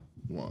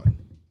1.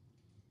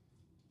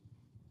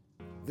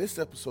 This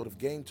episode of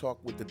Game Talk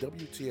with the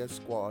WTS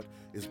Squad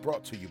is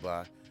brought to you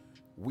by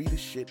We the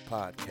Shit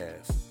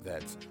Podcast.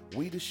 That's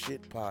We the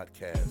Shit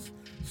Podcast.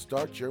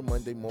 Start your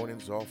Monday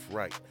mornings off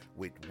right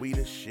with We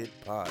the Shit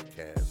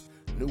Podcast.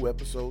 New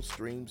episode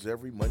streams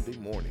every Monday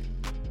morning.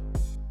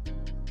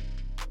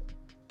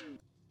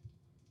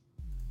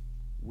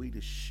 We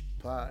the Shit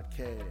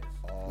Podcast.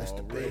 Let's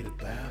debate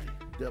about it.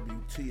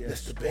 WTS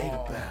Let's debate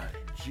about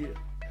it. Yeah.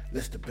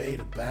 Let's debate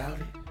about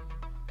it.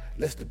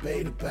 Let's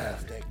debate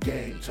about that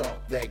game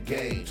talk, that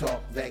game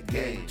talk, that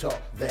game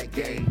talk, that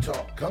game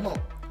talk. Come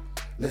on.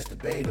 Let's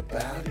debate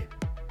about it.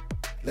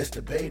 Let's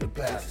debate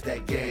about it.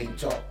 That game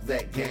talk,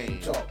 that game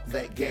talk,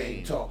 that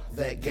game talk,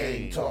 that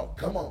game talk.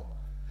 Come on.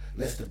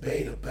 Let's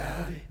debate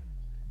about it.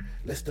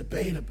 Let's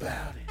debate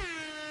about it.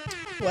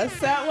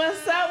 What's up,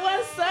 what's up,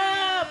 what's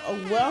up?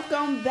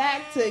 Welcome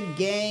back to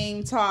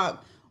Game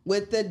Talk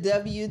with the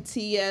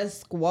WTS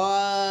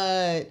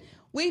Squad.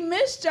 We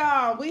missed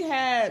y'all. We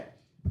had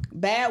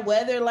bad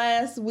weather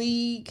last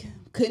week.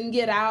 Couldn't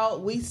get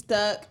out. We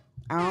stuck.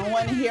 I don't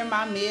want to hear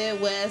my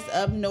Midwest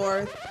up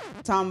north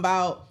talking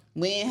about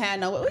we ain't had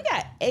no. We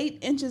got 8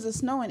 inches of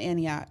snow in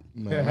Antioch.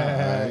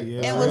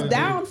 And was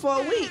down for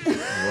a week.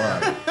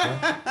 Right.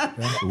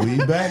 We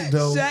back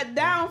though. Shut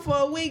down for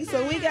a week.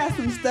 So we got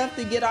some stuff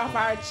to get off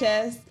our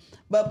chest.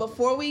 But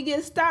before we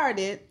get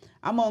started,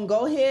 I'm going to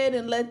go ahead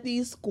and let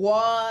these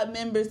squad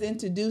members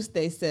introduce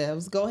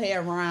themselves. Go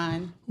ahead,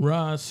 Ron.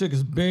 Ron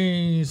Six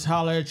Beans,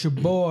 holla at your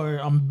boy.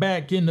 I'm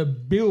back in the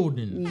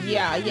building.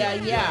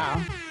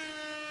 Yeah.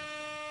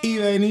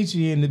 Eve ain't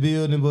Nietzsche in the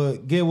building,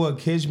 but get what?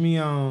 Catch me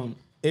on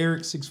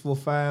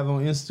Eric645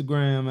 on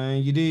Instagram,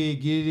 man. You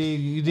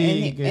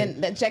dig.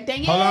 And check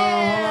that. Hold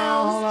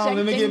on.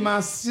 Let me get my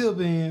sip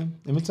in.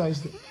 Let me tell you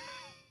something.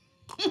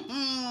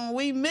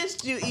 We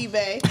missed you,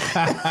 eBay.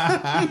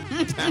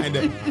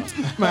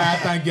 Man, I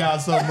thank y'all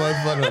so much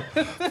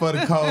for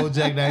the cold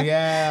Jack Daniel.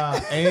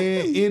 Yeah,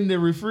 and in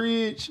the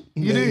fridge.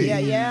 You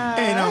did. Yeah.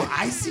 Ain't no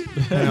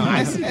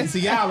icy.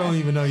 See, y'all don't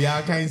even know.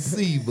 Y'all can't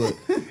see, but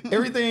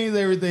everything's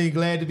everything.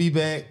 Glad to be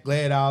back.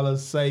 Glad all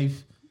is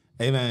safe.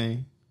 Hey,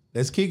 man,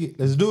 let's kick it.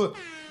 Let's do it.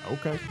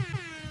 Okay.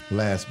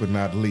 Last but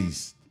not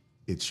least,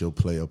 it's your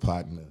player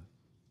partner.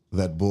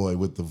 That boy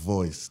with the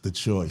voice, the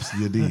choice.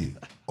 You did.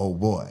 Oh,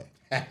 boy.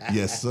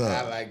 Yes, sir.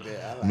 I like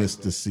that.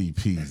 Mr. C.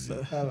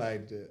 Peasy. I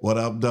like that. What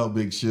up, though,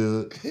 Big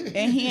Shug?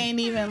 And he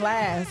ain't even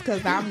last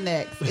because I'm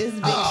next. It's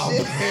Big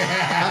Shug.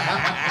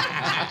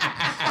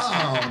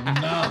 Oh,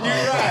 no.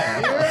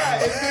 You're right.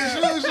 It's Big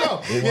Shug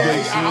show.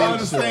 I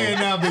understand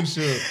now, Big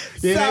Shug.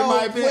 Yeah, So, they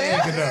might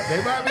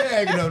be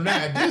acting up now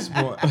at this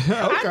point. Okay.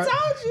 I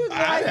told you.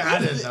 I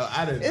didn't know.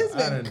 It's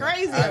been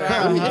crazy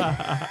around here.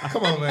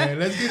 Come on, man.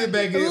 Let's get it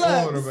back in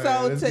order, man.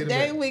 So Let's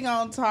today we're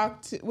gonna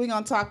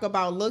talk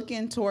about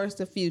looking towards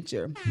the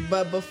future.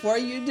 But before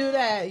you do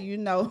that, you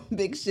know,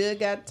 Big Shug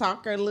got to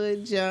talk her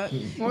little junk,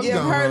 give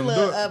her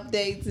little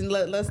updates, and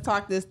let's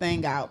talk this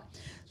thing out.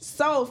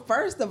 So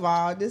first of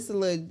all, this is a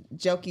little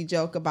jokey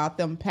joke about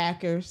them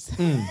Packers.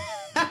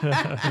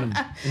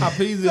 How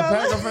Peasy a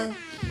Packer fan?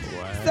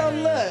 Wow. So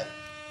look.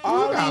 We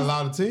got a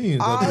lot of teams.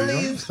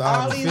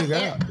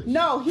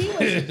 No,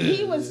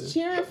 he was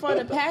cheering for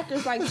the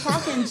Packers, like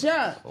talking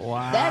junk.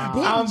 Wow. That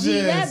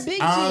big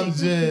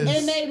G.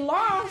 And they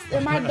lost,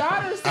 and my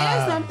daughter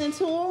said something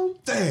to him.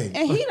 Dang.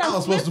 And he done I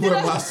was supposed to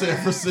wear my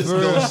San Francisco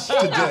He done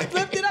today.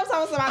 flipped it up.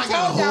 So I got told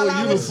a y'all whole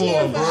I was cheering,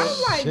 uniform, but bro.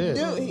 I'm like,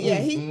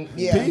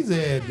 dude, Peasy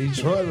had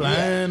Detroit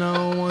Lion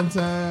on one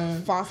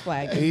time. false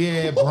flag. He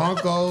had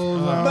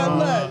Broncos on. But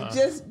look,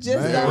 just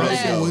don't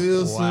Russell let.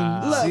 Wilson.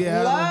 Wow. Look,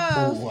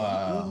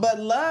 Seattle.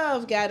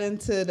 Love got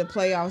into the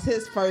playoffs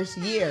his first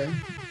year.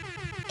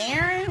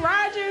 Aaron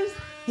Rodgers,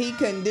 he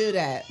couldn't do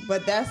that,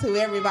 but that's who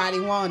everybody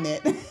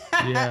wanted.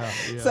 Yeah.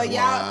 So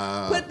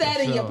y'all put that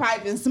in your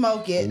pipe and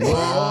smoke it. There was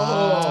a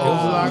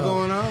lot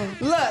going on.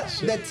 Look,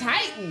 the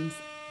Titans.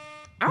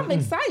 I'm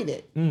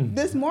excited.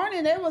 This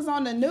morning it was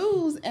on the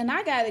news, and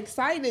I got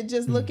excited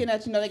just looking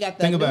at, they got that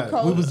Think new about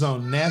coach. it. We was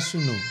on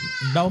national.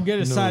 Don't get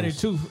excited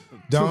News. too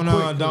Don't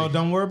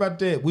quickly. worry about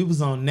that. We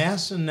was on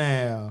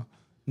national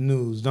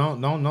news.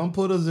 Don't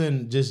put us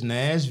in just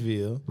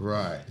Nashville.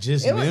 Right.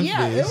 Just It was,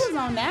 Memphis. it was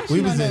on national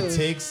We was news.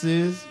 in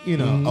Texas,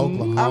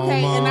 Oklahoma.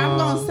 Okay, and I'm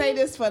gonna say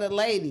this for the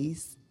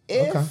ladies.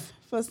 If Okay.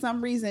 for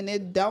some reason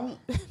it don't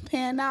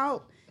pan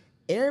out,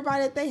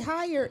 everybody that they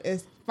hire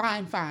is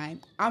fine.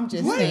 I'm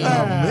just saying,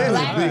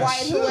 black, bitch.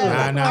 white,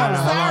 whoever. Nah, I'm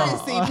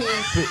hold sorry,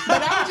 CP,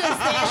 but I'm just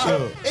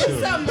saying it's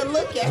something to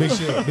look at. Big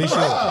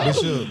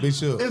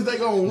Shug. If they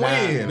gonna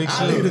win, Big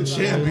I need a Shug.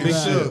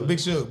 championship.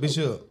 Big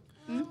Shug.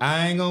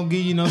 I ain't gonna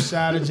give you no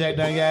shot of Jack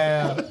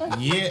Daniel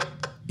yet,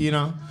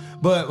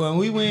 But when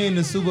we win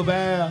the Super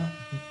Bowl,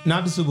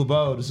 not the Super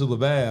Bowl, the Super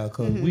Bowl,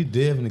 because we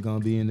definitely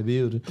gonna be in the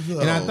building.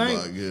 And I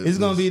think it's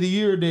gonna be the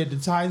year that the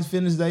Titans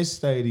finish their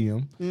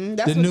stadium.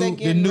 That's what they're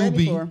getting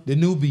ready for. The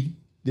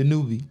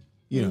newbie.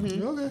 You know.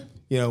 Mm-hmm. Okay.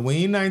 You know,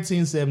 we in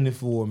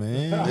 1974,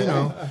 man. You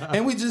know,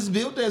 and we just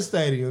built that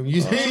stadium.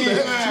 You see, you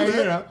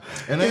know,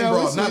 And they You know,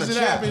 brought we not a switched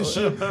it out.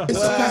 championship. It's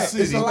Well, a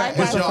city. like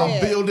But I y'all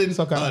said- building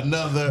okay.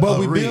 another But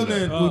we're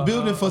arena.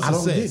 building for I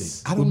don't get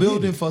success. it. I don't We're get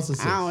building it. for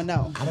success. I don't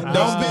know. Don't be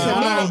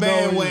on a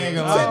bandwagon.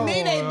 To like-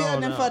 me, they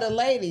building for the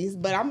ladies,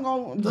 but I'm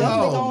gonna definitely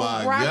Oh, gonna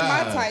my rock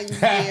God. my Titans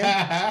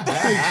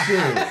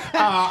then.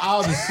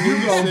 all the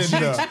sweet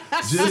sitting up.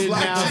 Just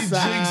like she jinxed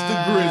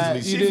the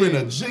Grizzlies. She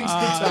finna jinx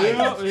the Titans.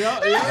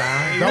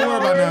 Don't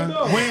worry about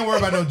that. We ain't worry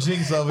about no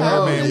jinx over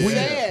here, man.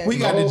 yeah.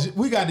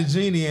 We got the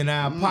genie in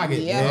our pocket.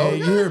 yeah. Man.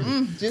 You hear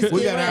me? Just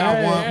We get got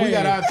ready. our one. We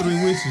got our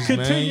 3 wishes, man.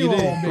 Continue You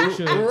dig? on, Big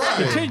Show. Right.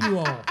 Continue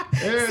on.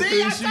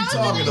 Everything I she told you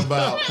talking they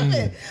about. have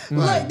it.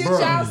 Look, Like, did bruh.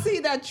 y'all see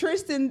that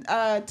Tristan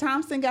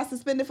Thompson got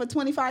suspended for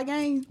 25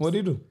 games? What'd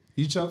he do?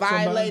 He choked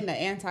Violating somebody?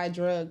 the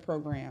anti-drug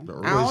program.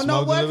 Really I don't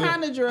know smoked a what little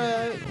kind of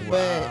drug,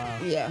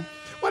 but yeah.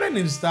 Well, they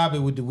need to stop it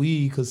with the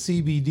weed because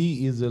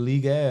CBD is a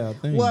legal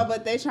thing. Well,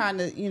 but they trying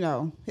to,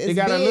 it's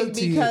gotta look big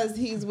to you. because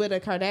he's with a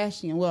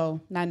Kardashian.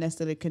 Well, not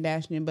necessarily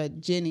Kardashian, but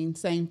Jenny,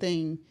 same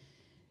thing.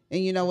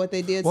 And you know what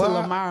they did to Well,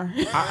 Lamar?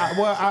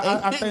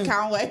 I think.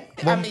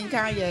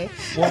 Kanye.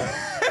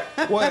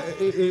 Well,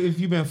 if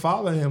you've been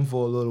following him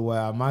for a little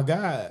while, my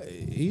God,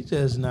 he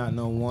just not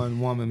no one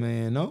woman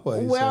man, no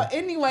way. Well, so.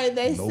 anyway,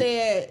 they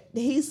said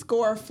he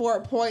scored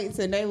 4 points,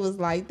 and they was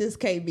like, "This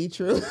can't be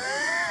true."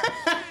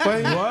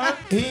 But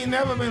he ain't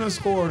never been a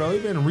scorer though. He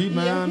been a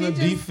rebounder,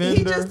 he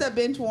defender. just a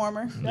bench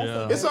warmer. That's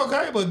Yeah. It's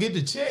okay, but get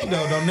the check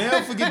though. Don't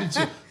never forget the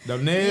check.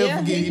 Don't never Yeah,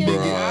 forget. he He been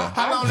get- getting,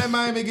 how long that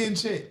man been getting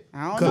checked?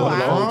 I don't For know.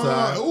 a long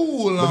time. Ooh,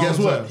 a long But guess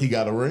what? time. He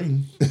got a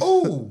ring.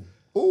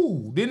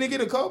 Ooh. Didn't he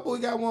get a couple?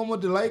 He got one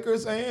with the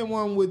Lakers and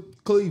one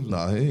with Cleveland.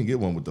 Nah, he didn't get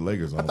one with the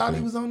Lakers. I thought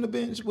he was on the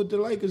bench with the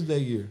Lakers that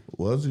year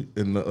Was he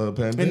in the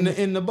pandemic?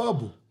 in the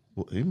bubble.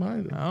 Well, he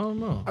might have. I don't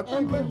know. I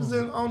think he was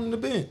on the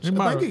bench. He I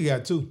might think have. he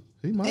got 2.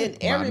 He might. And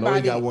But I know he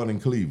everybody- got one in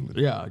Cleveland.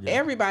 Yeah.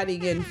 Everybody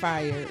getting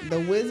fired. The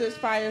Wizards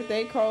fired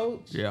their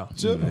coach. Yeah.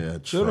 Should Yeah,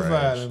 have trash.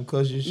 fired him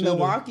because you should have.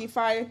 Milwaukee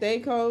fired their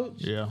coach.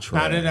 Yeah.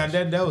 Nah,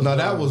 that was No,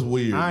 that was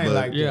weird, I ain't but-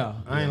 like that. Yeah.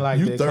 I ain't like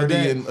You that. 'Cause 30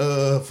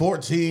 that- and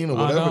 14 or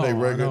I whatever know, they I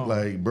record, know.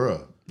 like,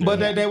 bruh. But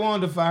they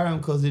wanted to fire him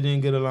because he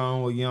didn't get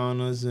along with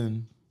Giannis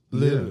and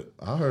Lillard.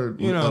 I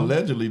heard You know,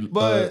 allegedly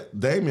but-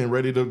 Damian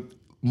ready to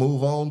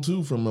move on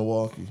too from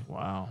Milwaukee.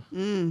 Wow.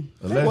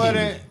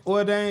 Allegedly.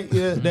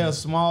 They're a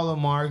smaller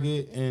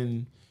market,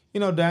 and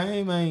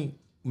Dame ain't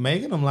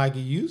making them like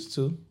he used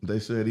to. They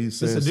said he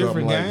said a something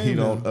different like he game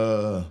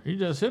don't He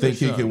just hit think a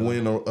he shot, can though.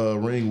 win a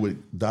ring with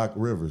Doc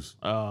Rivers.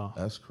 Oh.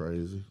 That's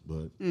crazy,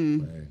 but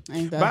man.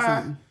 Ain't that But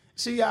something?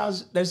 see, y'all,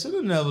 they should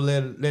have never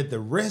let the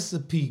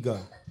recipe go.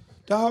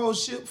 The whole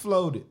ship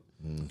floated,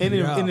 and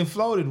it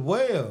floated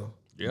well.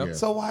 Yep. Yeah.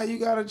 So why you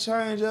gotta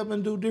change up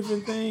and do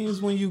different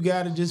things when you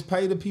gotta just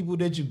pay the people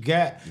that you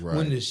got Right.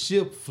 when the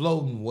ship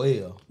floating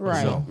well?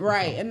 Right, So-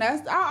 right, and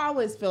I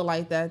always feel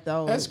like that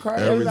though. That's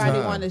crazy. Every Everybody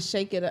time. want to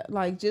shake it up,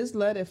 like just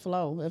let it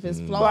flow. If it's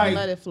flowing, Like,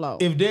 let it flow.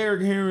 If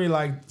Derrick Henry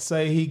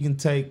say he can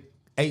take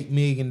 $8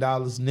 million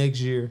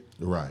next year,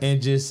 Right.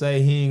 and just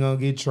say he ain't gonna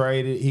get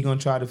traded, he gonna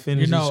try to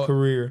finish his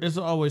career. It's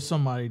always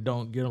somebody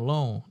don't get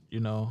along,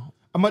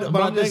 But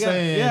I'm they just got-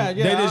 saying, yeah,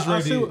 they just I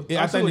ready. see what- I I see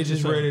think what they you're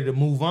just saying. ready to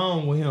move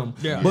on with him.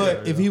 Yeah.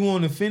 But if he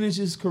want to finish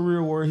his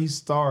career where he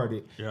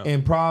started, Yeah.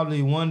 and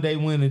probably one day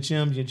win a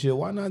championship,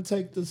 why not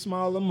take the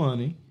smaller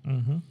money,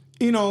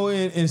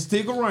 and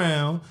stick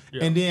around,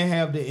 and then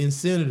have the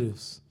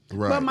incentives.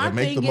 Right. But my It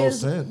make thing the most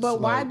is, sense.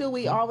 but why Like, do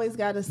we always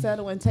got to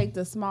settle and take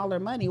the smaller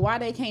money? Why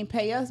they can't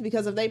pay us?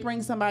 Because if they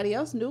bring somebody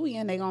else new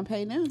in, they gonna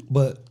pay them.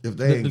 But if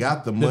they ain't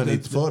got the money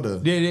for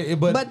the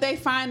But they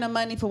find the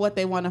money for what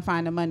they want to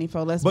find the money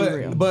for. Let's be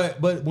real. But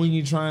when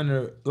you're trying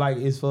to, like,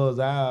 as far as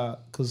I'm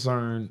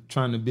concerned,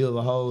 trying to build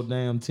a whole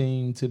damn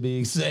team to be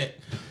exact,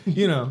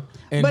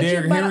 and But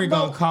Derrick but- Henry but-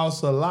 gonna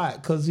cost a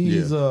lot because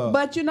he's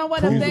But you know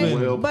what? Proven, If they,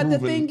 well but the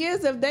proven. thing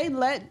is, if they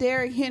let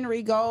Derrick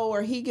Henry go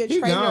or he get He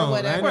traded gone. or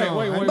whatever, I know,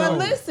 I know. but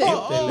listen,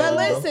 But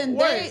listen,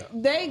 Wait.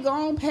 they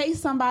gonna pay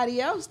somebody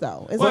else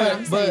though. Is what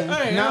I'm saying.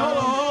 Hey, No.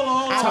 hold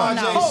on. I don't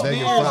know. They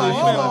can Hold find on,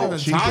 hold somebody on.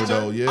 cheaper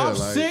though. Yeah, I'm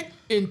like, sick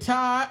and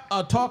tired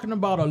of talking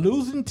about a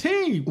losing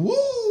team. Woo!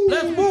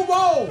 Let's move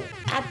on.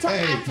 I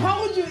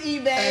told you,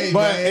 Yves. Hey,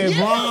 But man. if Give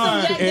Ron,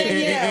 him some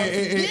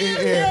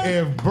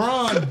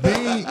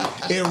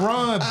if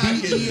Ron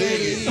beat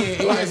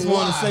I just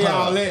want to say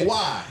all that.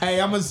 Why?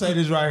 Hey, I'm gonna say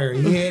this right here.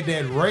 He had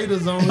that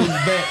Raiders on his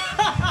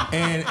back,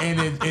 and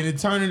it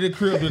turned into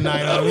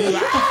kryptonite on him. He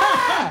like,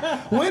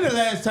 "Ah!" When the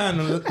last time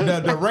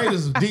the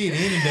Raiders did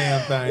any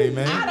damn thing,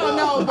 man? I don't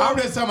know, I'm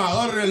just talking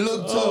about other than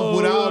look tough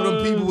with all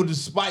them people with the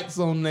spikes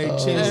on their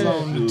chest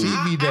on the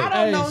TV day.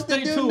 I don't know what to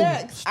stay do tuned.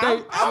 next.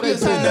 Stay I'm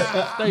just saying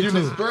that. Stay tuned.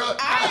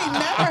 I ain't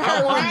never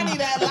heard Ronnie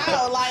that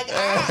loud.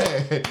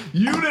 Like,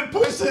 You didn't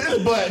push his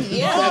button.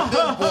 Yeah. At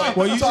this point,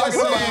 Well, you talking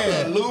just about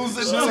said- the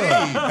losing Sure.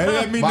 team. And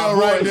let me My know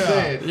boy right there.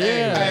 said,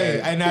 Yeah.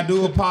 Hey, and I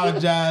do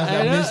apologize. I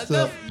Hey, missed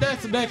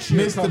that's next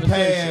year.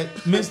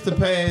 Mr.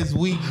 Past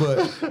week,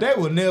 but they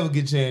will never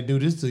get a chance to do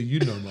this to you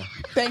no more.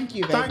 Thank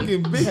you, baby. Thank you.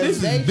 This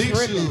is Big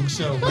Suge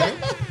show, man.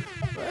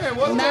 Man,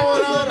 what's Not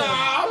going the on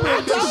now? I'm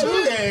in Big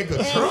Suge in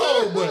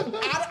control,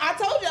 but I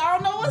told you I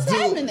don't know what's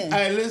happening.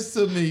 hey,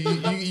 listen to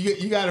me.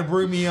 You got to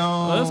bring me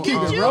on. Let's keep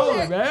Did it you rolling,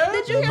 hear- man.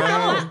 Did you hear Man.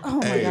 how? Oh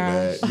my Hey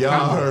man, gosh.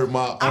 y'all heard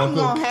my I'm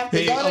uncle. gonna have to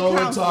He go to always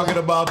council. talking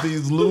about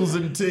these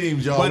losing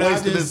teams. Y'all But I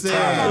wasting just his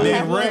said time.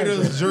 that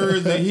Raiders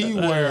jersey he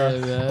wear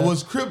man.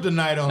 was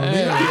kryptonite on him.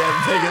 Hey. He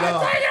had to take it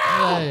off.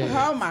 Hey.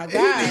 Oh my He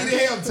God. needed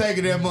help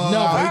taking that mug No.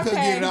 off. He couldn't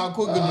Okay. get it out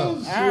quick enough.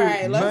 All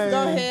right, let's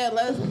go Man. ahead.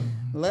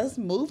 Let's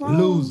move on.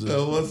 Loser.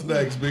 So what's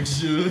next, Big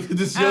Shoe?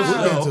 This your We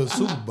went to show. a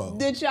Super Bowl.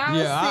 Did y'all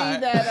Yeah, see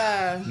alright.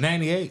 that?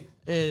 98.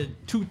 In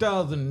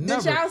 2000, Did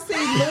never. y'all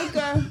see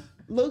Luca?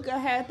 Luca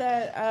had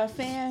that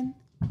fan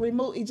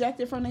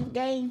ejected from the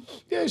game.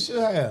 Yeah, should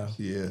have.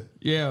 Yeah.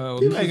 Yeah,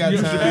 ain't got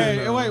time.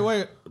 Hey,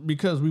 wait,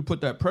 because we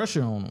put that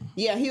pressure on him.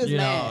 Yeah, he was You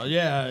mad. know,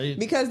 yeah, it-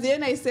 Because then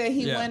they said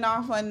he Yeah. went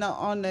off in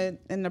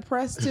the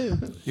press too.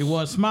 he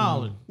wasn't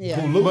smiling.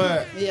 Yeah,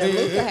 But yeah.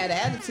 Luca had an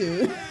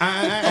attitude.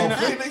 I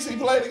Phoenix he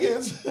played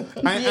against.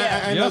 I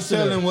know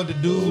Yesterday. telling what the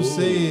dude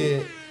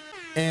said,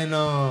 and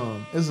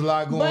there's a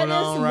lot But going it's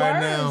on right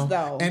words, now.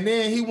 though. And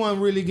then he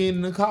wasn't really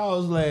getting the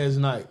calls last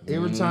night.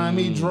 Every time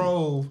he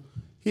drove,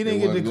 he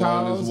didn't It get the wasn't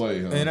going calls. his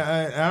way, huh? And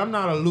I'm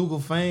not a Luka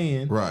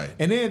fan, Right.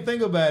 And then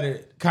think about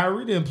it,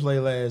 Kyrie didn't play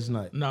last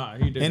night, Nah,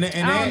 he didn't.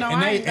 and I don't know.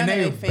 I ain't none of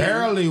they they fan.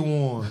 barely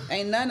won.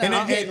 Ain't none of And,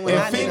 them hitting and, when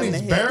and I need them Phoenix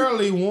to hit.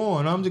 barely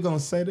won. I'm just gonna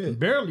say that.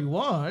 barely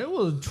won. It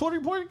was a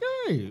 20-point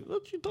game.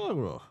 What you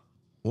talking about?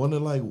 Wasn't it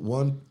like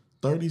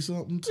 130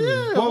 something too?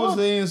 Yeah, What was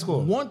the end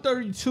score?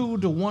 132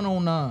 to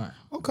 109.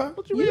 Okay.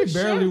 What you You mean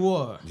sure? barely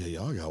won? Yeah,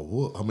 y'all got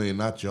whooped. I mean,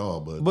 not y'all,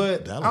 but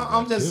But Dallas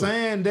I'm got just killed.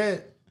 saying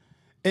that,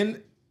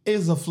 and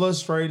it's a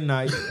frustrating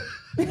night.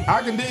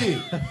 I can dig.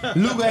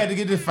 Luka had to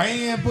get the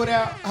fan put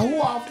out.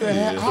 How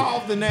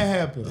often that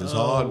happens? It's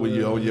hard when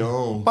you're on your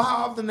own. But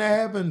how often that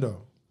happened though?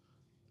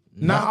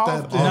 Not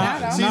that often.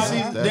 often. See, Not see,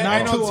 often. that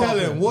ain't Not no too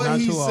telling often. what Not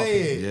he too often.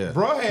 said. Yeah.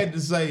 Bro had to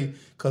say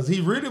because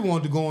he really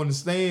wanted to go in the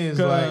stands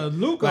 'Cause like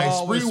Luka like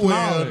always Spreewell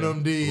smiling. and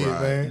them did,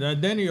 Right. man. Now,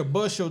 then he'll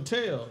bust your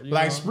tail. you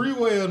Like know?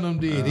 Spreewell and them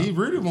did. He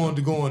really wanted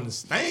to go in the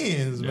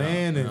stands,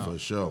 man. And, For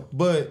sure.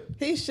 But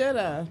He should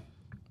have.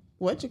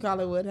 What you call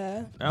it would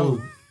have. That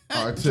was-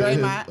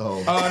 Draymond.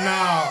 Oh,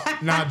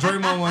 now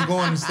Draymond wasn't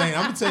going to the stand.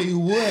 I'm gonna tell you who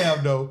would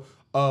have though.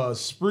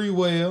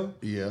 Spreewell.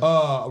 Yeah.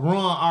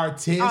 Ron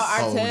Artest.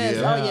 Oh, Artez.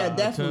 yeah. Oh, yeah,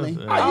 definitely.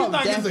 Artez, Oh, yeah. you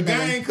think it's a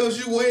definitely. game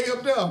because you way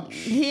up there?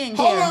 He ain't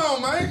Hold care.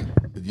 on, man.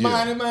 Yeah.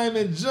 Mind man,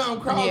 been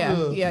jump across Yeah,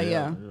 the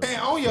yeah. and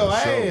on your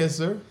ass,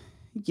 sir.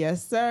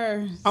 Yes,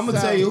 sir. I'm gonna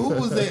So- tell you who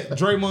was that?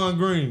 Draymond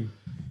Green.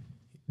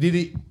 Did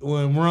he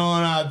when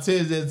Ron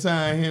Artest that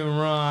time? Him and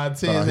Ron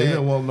Artest. he had-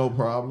 didn't want no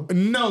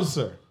problem. no,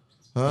 sir.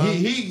 Huh?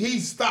 He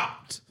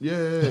stopped.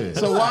 Yeah.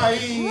 So why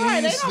he Right, he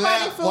ain't nobody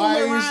slapped? fooling Why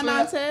with he Ron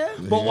slapped?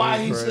 Artest. But why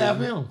Yeah, he crazy.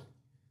 slapped him?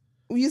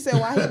 You said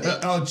why he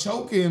did?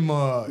 Choke him,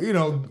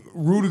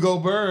 Rudy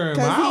Gobert.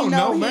 I Because he don't know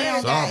know, he man.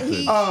 ain't got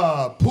he,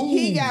 Poole.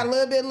 he got a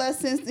little bit less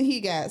sense than he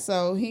got,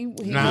 so he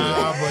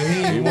Nah, but he He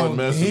ain't wasn't want,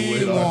 messing he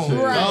with ain't want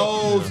Right.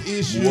 those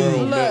issues. World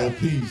Look. medal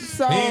peace.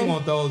 so He ain't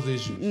want those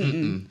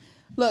issues.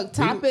 look,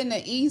 top in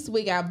the East,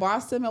 we got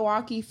Boston,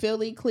 Milwaukee,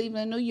 Philly,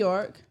 Cleveland, New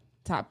York.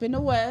 Top in the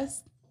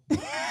West,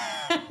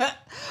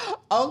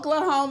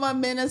 Oklahoma,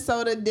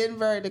 Minnesota,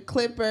 Denver, the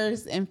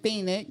Clippers, and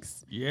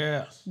Phoenix.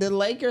 yes. The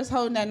Lakers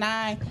holding that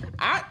 9.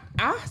 I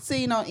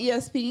seen on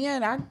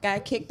ESPN, I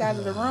got kicked out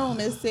of the room.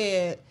 It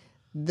said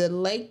the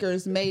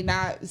Lakers may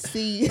not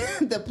see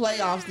the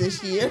playoffs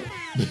this year.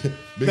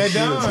 They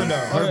done, though.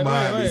 Her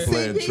mind be wait.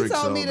 playing CP tricks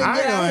told on me me. to I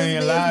ain't out his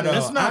gonna lie, though.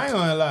 business. It's not- I ain't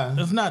gonna lie.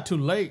 It's not too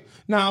late.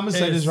 Now I'm gonna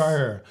say this It's- right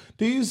here.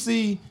 Do you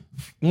see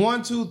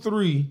 1, 2,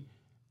 3?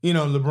 You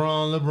know,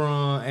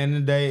 LeBron, and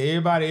today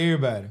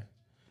everybody.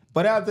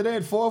 But after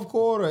that fourth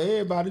quarter,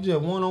 everybody just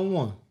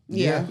 1-on-1.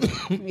 Yeah.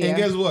 And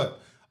guess what?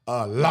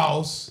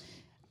 Loss.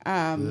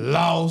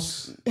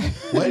 Loss.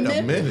 Wait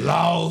a minute.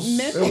 Loss.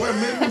 And where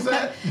Memphis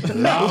at?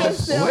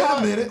 Memphis still Wait a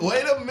hold- minute.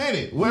 Wait a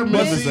minute. Where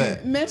Memphis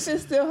at?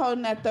 Memphis still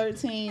holding that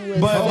 13 with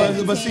But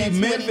 17 see,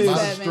 and Memphis- 27. By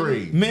the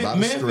string. By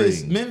the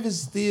string.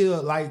 Memphis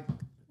still like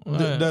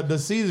the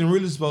season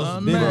really supposed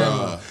to be man.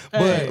 done.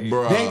 But Hey.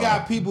 Bruh. they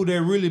got people that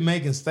really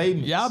making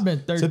statements. Y'all been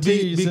to 13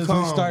 since we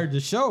become- started the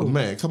show.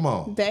 Man, come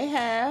on. They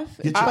have.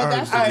 Get But your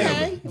that's earnings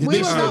okay. together. We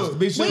Big was Shug, on,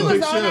 Big Shug, we was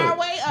Big on Shug. our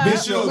way up. Big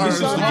Shug, We Big was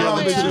Shug, on hold our on,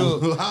 way Big up.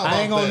 Shug. How I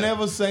ain't about gonna that?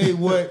 never say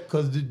what,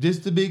 cause this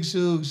the Big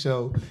Shug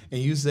show,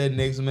 and you said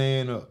next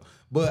man up.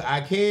 But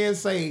I can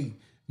say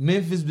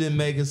Memphis been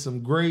making some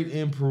great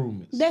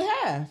improvements. They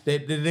have.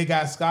 They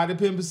got Scottie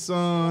Pippen's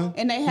son.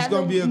 And they He's haven't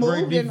gonna be a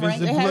great moved and ranked.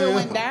 defensive They haven't player.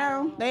 went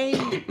down. They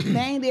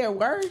ain't there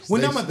worse. When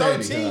They number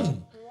steady, 13. huh?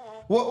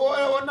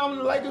 What number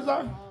the Lakers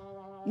are?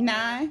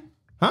 9,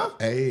 Huh?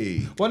 Hey.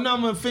 What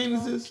number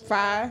Phoenix is?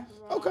 5.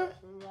 Okay.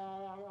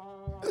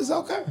 It's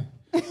okay.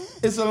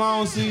 It's a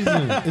long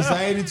season. It's an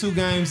 82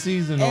 game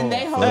season. And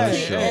they whole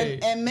Hey, team, hey.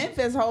 and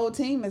Memphis whole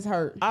team is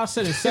hurt. I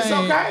say the same.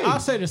 okay. I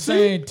say the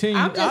same team.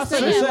 I'm just I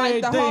say the saying, same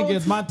like, the thing whole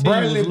as my team.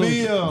 Bradley was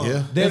losing. Beal.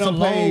 Yeah. They It's a don't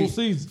long pay.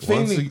 season.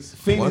 Phoenix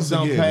Once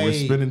don't again, pay. we're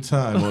spending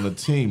time on a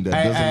team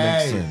that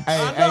doesn't make sense.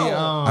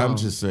 I'm I'm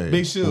just saying.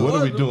 Big Shoe. What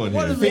are we doing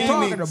What here? is we Phoenix,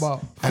 talking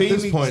about? At this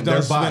Phoenix point, don't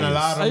they're spend a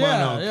lot of money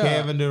biased. on Yeah.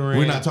 Kevin Durant.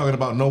 We're not talking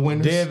about no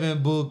winners.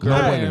 Devin Booker. No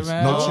Hey, winners.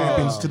 man. No Oh.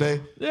 champions today.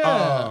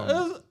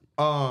 Yeah,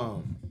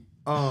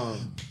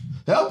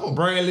 Help them.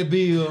 Bradley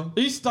Beal.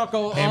 he's stuck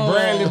on. And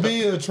Bradley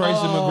Beal, Tracy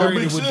McGrady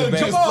Big with Suge the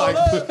just bad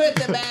like- Put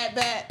the bad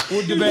back.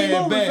 with the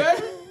bad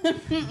back.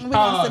 We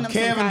gonna send them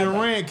Kevin some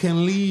Durant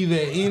can leave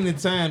at any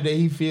time that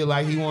he feel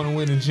like he want to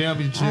win a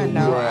championship I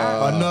know.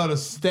 with another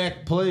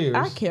stacked players.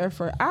 I care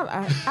for.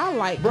 I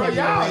like. Bro, Kevin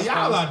Durant.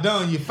 y'all are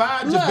done. You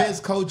fired your Look,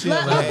 best coach you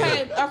look, ever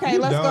had. okay, You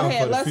let's go done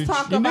ahead. for the Let's future.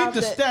 talk You about need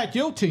to the. stack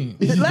your team.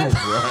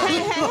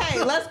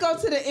 Hey, let's go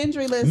to the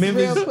injury list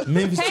Memphis- real quick.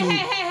 Memphis too.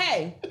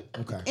 Hey.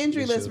 Okay.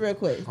 Injury list real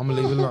quick. I'm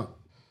gonna leave it alone.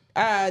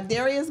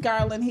 Darius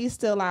Garland, he's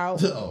still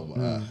out. Oh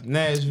my.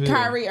 Nashville.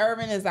 Kyrie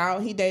Irving is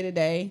out. He day to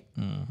day.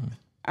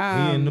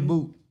 He in the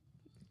boot.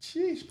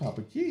 Jeez,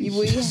 Papa Keys.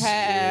 We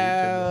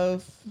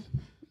have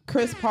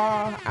Chris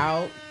Paul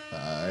out.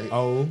 Alright.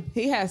 Oh,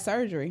 He had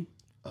surgery.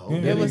 Oh,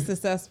 It was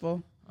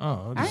successful.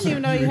 Oh, I didn't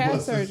even know he had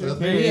was surgery.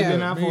 successful. he Yeah.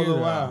 been out for a little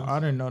while. I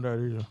didn't know that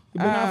either. He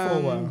been out for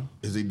a while.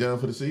 Is he done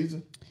for the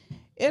season?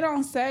 It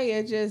don't say.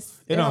 It just.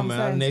 It don't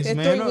matter. say. Next It's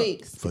man 3 up.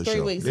 weeks. For 3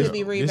 sure. weeks. This- He'll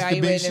be this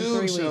the Big reevaluated in Suge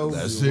 3 show. weeks.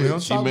 That's We it. don't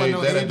She talk about made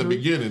no that at the injury.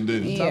 beginning,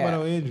 didn't she? Talk about Yeah.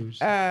 no injuries.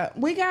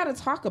 We gotta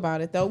talk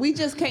about it though. We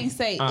just can't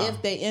say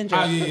if they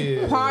injured.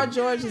 yeah. Paul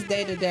George is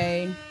day to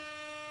day.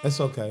 That's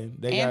okay.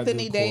 They got a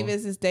Anthony good core.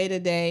 Davis is day to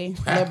day.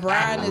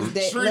 LeBron is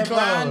day. Street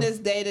LeBron clothes. is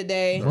day to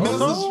day.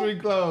 Mr.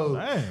 Street Clothes.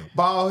 Dang.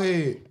 Ball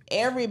head.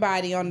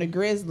 Everybody on the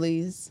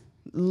Grizzlies: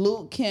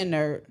 Luke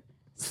Kennard,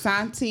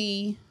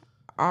 Santi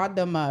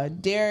Aldama,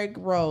 Derrick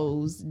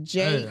Rose,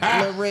 Jake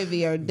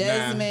LaRivia,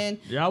 Desmond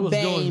Yeah, I was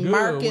doing Bain, good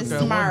Marcus with that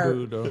one Smart,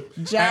 dude, though.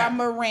 Ja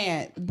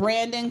Morant,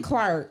 Brandon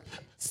Clark,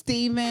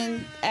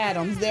 Steven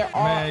Adams. They're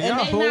all Man, y'all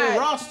and full they not,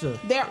 roster.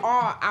 They're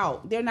all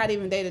out. They're not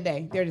even day to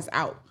day. They're just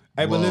out.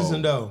 Hey, but Whoa.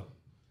 listen though.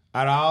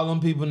 Out of all them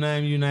people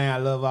name you name, I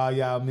love all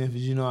y'all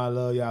Memphis. You know I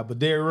love y'all. But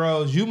Derrick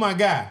Rose, you my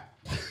guy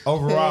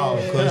overall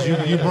because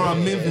you brought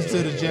Memphis to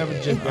the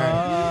championship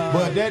game.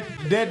 But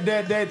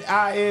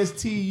that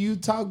IST you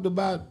talked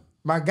about,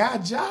 my guy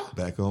Ja.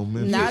 Back on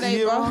Memphis. Now they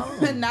you're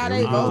both. wrong. Now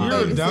they You're both. You're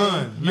babysitting.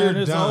 done. Man,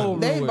 You're it's done. over.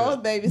 They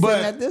both babysitting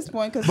But- at this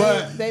point because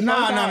But they no.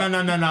 both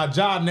out.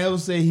 Ja never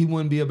said he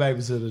wouldn't be a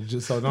babysitter.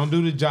 Just so don't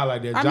do the Ja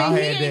like that. I Ja mean,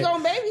 he had ain't that.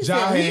 gonna babysit.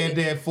 Ja He- had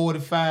that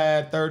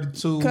 45,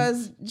 32.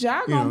 Because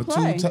Ja you know, gonna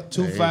play.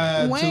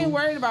 2-5. We ain't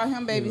worried about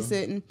him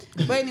babysitting.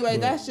 But anyway,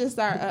 that's just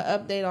our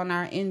update on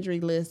our injury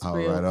list All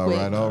real right,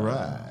 quick. all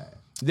right.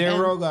 Derrick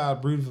And- Rose got a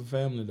beautiful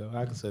family though.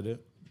 I can say that.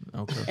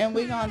 Okay. And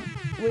we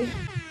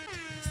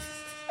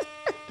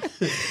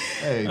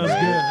Hey, That's man.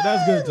 good.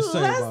 That's good to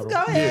say let's about go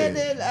him. ahead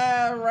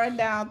and run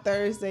down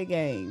Thursday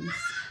games.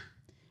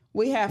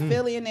 We have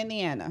Philly and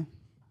Indiana.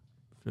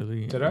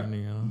 Philly, Did I?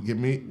 Indiana. Give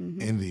me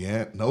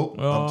Indiana. Nope.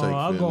 Oh, I'll take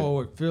I'll Philly. go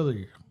with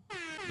Philly.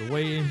 The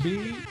way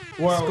Embiid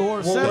Well,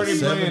 scored well, where they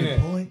 70. playing 70 at?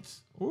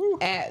 points.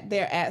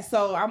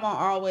 So I'm gonna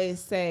always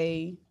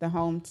say the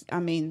home.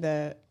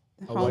 The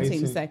home Away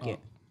team team. second.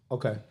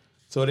 Okay.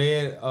 So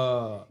they had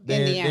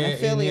Indiana.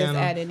 Philly is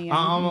at Indiana.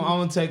 I'm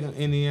gonna take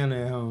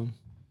Indiana at home.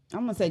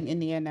 I'm gonna take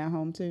Indiana at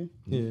home too.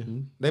 Yeah,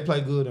 they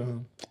play good at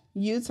home.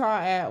 Utah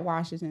at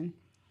Washington.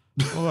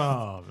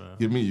 Oh, man.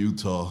 Give me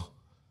Utah.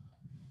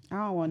 I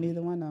don't want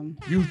either one of them.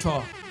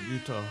 Utah.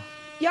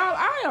 Y'all,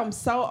 I am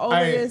so over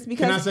Hey, this can I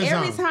because say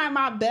every something? time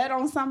I bet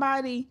on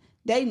somebody,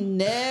 they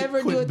never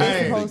do Quit what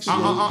they're betting. supposed to do.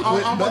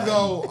 I'm gonna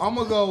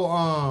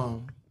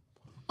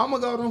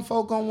go. Them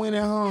folk gonna win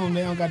at home.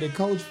 They don't got their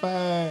coach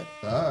fired.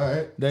 All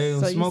right. They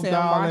So you smoked saying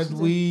all that Washington?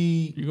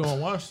 weed, You going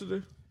to watch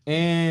today?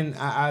 and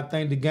I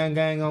think the gang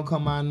gonna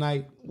come out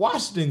tonight.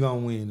 Washington gonna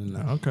win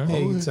tonight. Okay.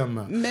 Hey, you talking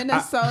about?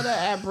 Minnesota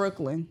at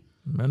Brooklyn.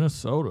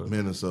 Minnesota.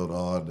 Minnesota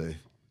all day.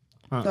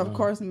 Of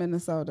course,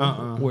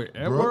 Minnesota. With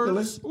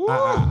Edwards. Ooh.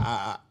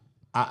 I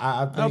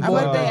think.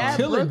 But they at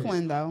killing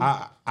Brooklyn though.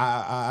 I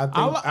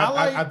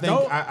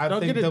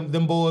think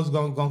them boys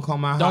gonna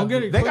come out. Don't hot.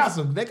 get it They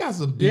twisted. got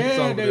some deeps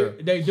Yeah, over there.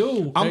 they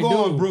do. I'm They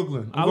going do.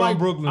 Brooklyn. I'm I going like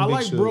Brooklyn, I Big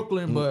like Suge.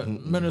 Brooklyn, but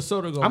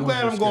Minnesota going I'm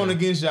glad I'm going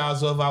against y'all.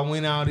 So if I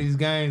win all these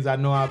games, I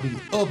know I'll be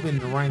up in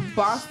the rankings.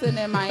 Boston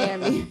and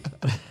Miami.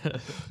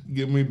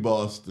 Give me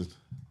Boston.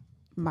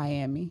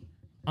 Miami.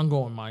 I'm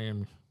going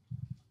Miami.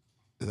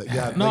 They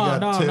got No.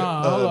 Hold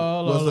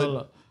Hold what's that?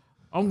 on.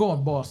 I'm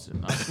going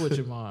Boston. I'm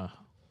switching mine.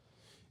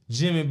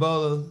 Jimmy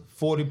Butler,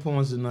 40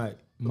 points tonight.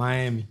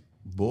 Miami.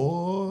 Boy,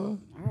 All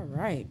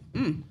right.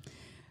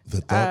 the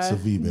thoughts of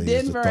eBay is the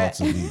Denver thoughts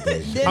of at-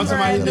 eBay. Denver I'm talking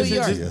about New this,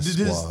 York.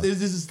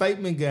 this is a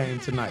statement game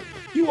tonight.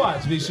 You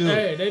watch, Big Suge.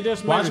 Hey, they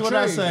just made Watch a what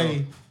I trade, say.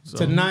 though. So-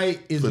 Tonight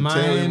is For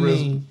Terry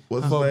Miami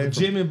what's his for name?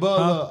 Jimmy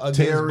Butler against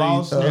Terry,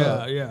 Boston.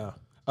 Yeah.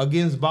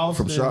 Against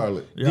Boston From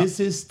Charlotte. Yeah. This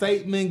is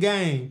statement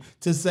game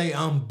to say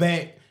I'm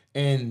back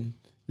and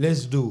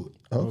Let's do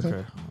it.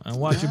 Okay. And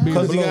watch it be a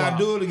Because you gotta blowout.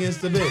 do it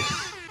against the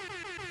best.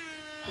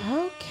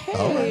 Okay.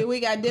 All right. We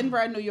got Denver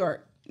and New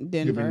York. Give me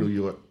Denver. New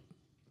York.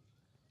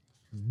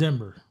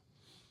 Denver.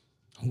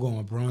 I'm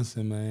going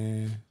Brunson,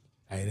 man.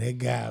 Hey, that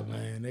guy,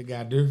 man, that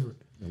guy different.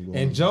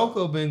 And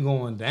Joker been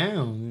going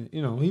down.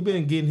 You know, he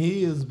been getting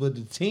his, but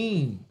the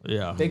team,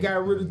 Yeah. they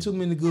got rid of too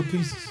many good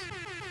pieces.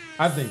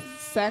 I think.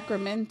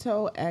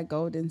 Sacramento at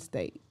Golden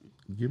State.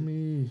 Give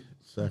me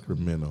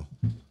Sacramento.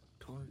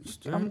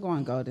 I'm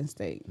going Golden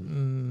State.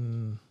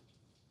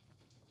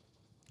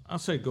 I'll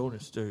say Golden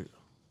State.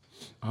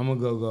 I'm gonna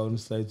go Golden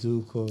State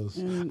too,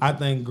 cause I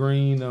think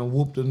Green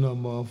whooped enough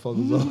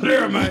motherfuckers over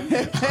there, man.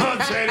 I'm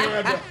telling you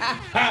right there.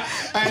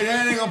 Hey,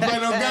 they ain't gonna play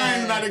no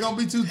games now. They gonna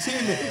be too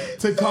timid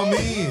to come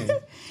in.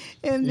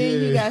 And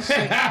then you got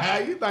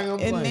You think I'm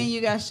playing? and then you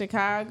got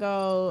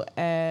Chicago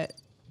at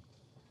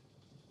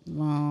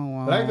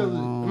Lakers,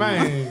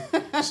 man.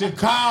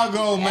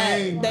 Chicago,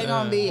 man. They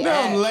gonna be Them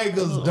at,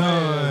 Lakers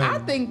done. I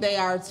think they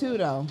are too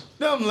though.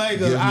 Them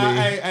Lakers. Give me-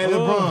 Hey,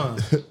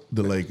 LeBron.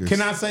 The Lakers.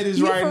 Can I say this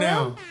You right for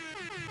now? real?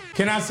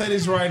 Can I say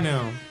this right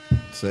now?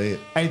 say it?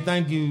 Hey,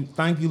 thank you,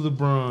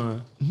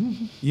 LeBron.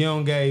 You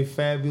don't gave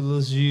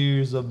fabulous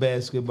years of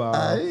basketball.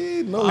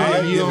 I know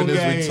Hey, he you don't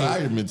giving gave, his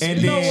retirement and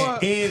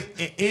speech.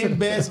 then in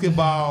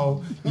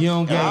basketball, you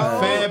don't gave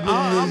I'm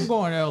fabulous.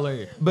 going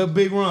LA. But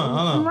Big Run,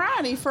 hold on.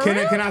 Ronnie, for Can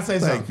real? I say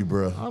Thank something? you,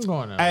 bro. I'm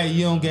going LA. Hey,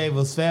 you don't gave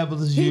us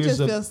fabulous He years just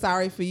of. feels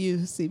sorry for you,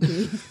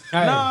 CP.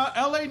 Hey, Nah,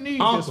 LA need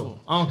this Uncle,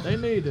 one. Uncle. They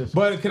need this.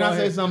 But can Go I say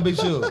ahead. something,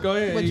 Big Sugar? Go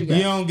ahead. What you You got?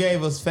 You don't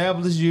gave us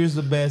fabulous years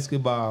of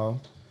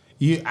basketball.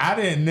 I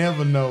didn't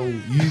never know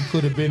you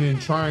could have been in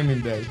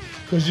training day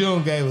because you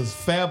don't gave us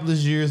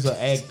fabulous years of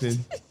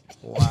acting.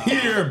 Wow. You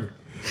hear me?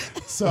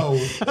 So He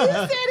said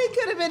he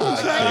could have been in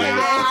training.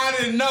 I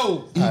didn't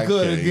know he I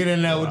could have can't. get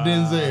in there with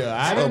Denzel.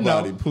 I didn't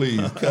Somebody, know. please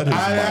cut his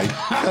mic.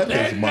 Cut his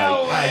didn't mic.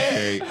 know, I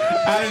man. can't.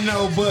 I didn't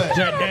know, but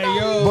Jack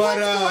Daniel.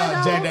 but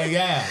on? Jack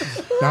Daniel.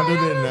 Don't do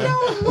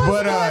that now.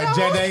 But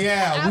Jack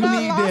Daniel, we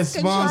done need that lost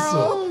sponsor.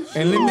 control.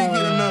 And let me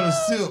get another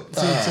sip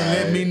to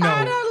let me know.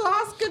 I done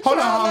lost control Hold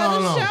of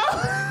on. the show.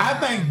 I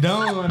think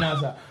Don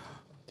outside.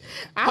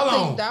 I Hold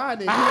think on.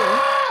 Don is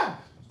Ah!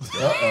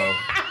 here.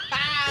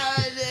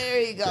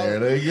 There you go. There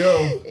they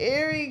go.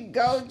 Here we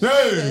go.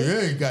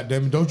 Hey,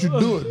 goddamn it! Don't you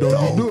do it?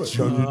 Don't you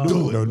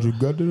do it? Don't you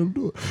goddamn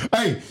do it?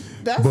 Hey,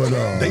 That's but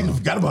They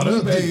forgot about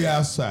us. eBay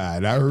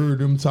outside. I heard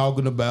them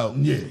talking about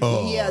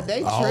Yeah,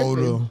 they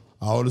tripping.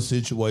 all the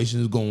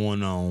situations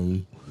going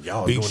on.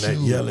 Y'all Big doing that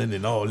shoe. yelling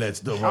and all that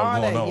stuff all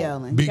going that on.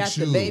 yelling. Big got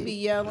shoe. the baby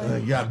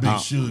yelling. You got big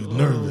shoes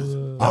nervous.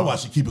 That's why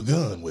she keep a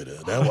gun with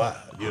her. That's why,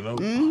 you know.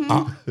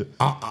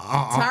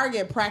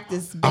 Target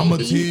practice, baby. I'ma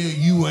tell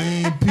you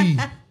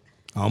AMP.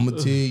 I'ma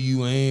tell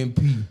you AMP.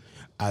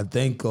 I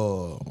think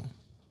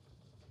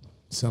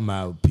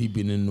somebody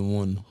peeping in the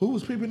window. Who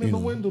was peeping in the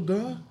window,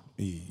 Don?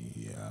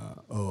 Yeah,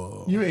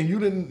 You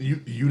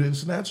didn't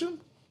snatch him?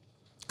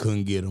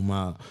 couldn't get him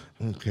out.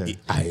 Okay.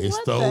 I What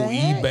stole the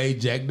heck? eBay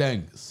Jack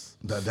Daniels.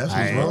 That's what's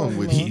I- wrong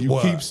with you. You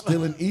What? keep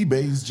stealing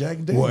eBay's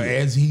Jack Daniels. Well,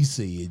 as he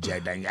said,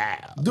 Jack Daniels.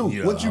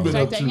 Dude, what you been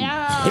Jack up to?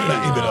 Daniels. He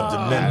been up to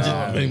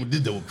nothing. This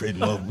dude crazy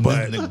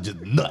motherfucker. This nigga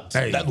just nuts.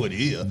 Hey, That's what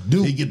he is.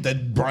 dude. He get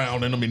that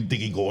brown in him and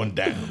think he going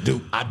down.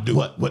 Dude, I do.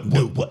 What?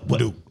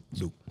 Dude.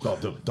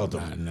 Talk to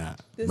him. Nah.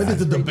 But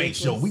it's a debate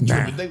show. We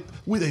Nah. tripping.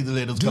 They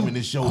let us come in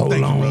this show. Hold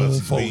Thank you, on Russ.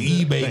 before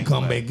eBay Thank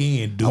come you, man. back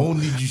in, dude. I want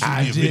to need you to shoot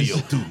I me a video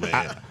just- too,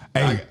 man.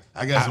 Hey,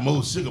 I got some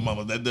old sugar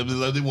mamas that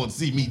they want to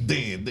see me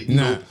dance. They,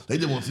 Nah. they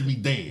just want to see me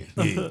dance.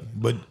 Yeah,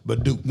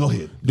 but Duke. Go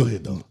ahead,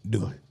 Don.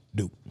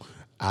 Duke.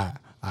 I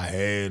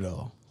had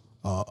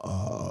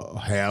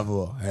half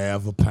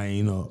a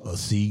pint of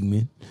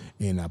Seaman,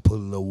 and I put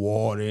a little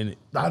water in it.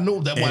 I know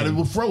that why And- they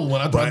were froze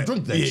when I tried to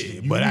drink that yeah,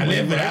 shit. but I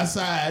left it right?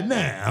 outside. Nah,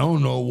 I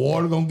don't know.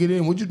 Water gonna get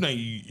in. What you think?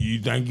 You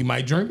think you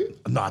might drink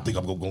it? No, I think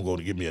I'm gonna go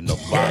to give me enough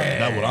bottle.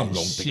 That's what I'm gonna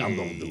think I'm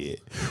gonna do.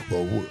 Shit.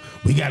 Well,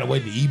 we gotta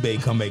wait till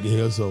eBay come back in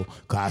here. So,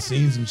 cause I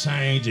seen some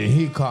change in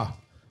his car.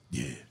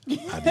 Yeah,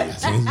 I I did.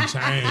 seen some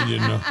change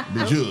in there.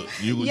 But you,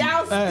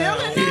 Y'all still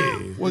in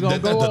there? We're going to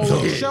That- go that-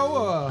 over the that-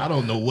 show. I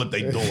don't know what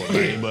they doing,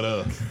 man.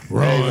 But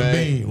Ron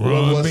Bean,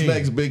 Ron what's Bean.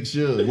 next, Big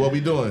Suge? What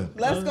we doing?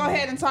 Let's go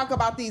ahead and talk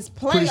about these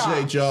playoffs.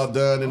 Appreciate y'all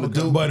done in the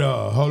Duke. But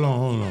hold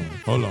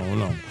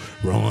on.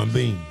 Ron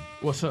Bean.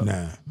 What's up?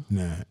 Now,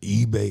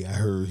 eBay, I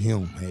heard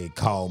him had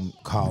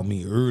called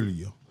me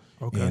earlier.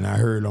 Okay. And I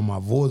heard on my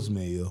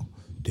voicemail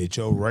that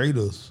your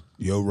Raiders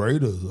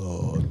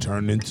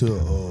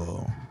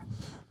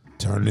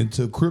turned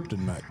into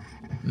kryptonite.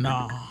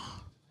 Nah.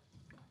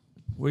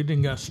 We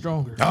didn't got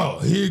stronger. Oh,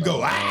 here you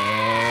go.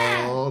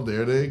 Ah! Oh,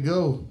 there they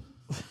go.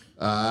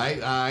 All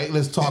right.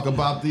 Let's talk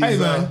about these. Hey,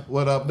 man.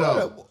 What up,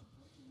 though?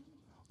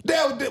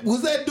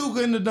 Was that Duke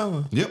in the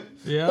Don? Yep.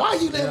 Yeah. Why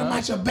you let him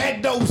out your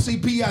back door,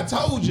 CP? I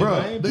told you, Bro,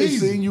 man. they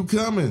Please. seen you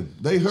coming.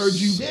 They heard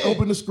you Shit.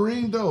 open the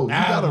screen, though. You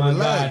Ah, gotta my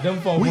relax. God,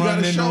 them folk We got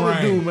running a in show the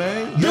to do, rain.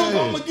 man. Duke,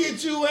 Yeah. I'm gonna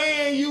get you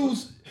and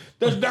use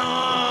the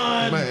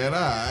Don. Man, all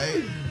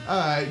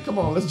right. Come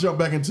on, let's jump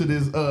back into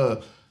this.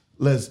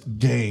 Let's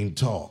game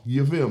talk.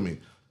 You feel me?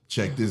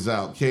 Check this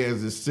out.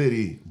 Kansas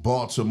City,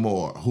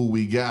 Baltimore. Who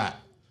we got?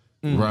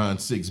 Ron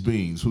Six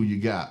Beans. Who you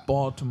got?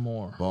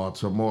 Baltimore.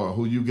 Baltimore.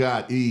 Who you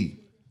got? E.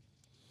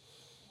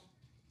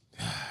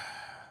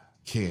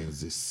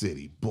 Kansas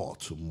City,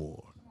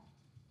 Baltimore.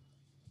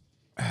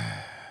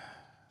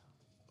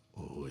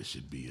 Oh, it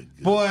should be a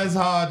good. Boy, it's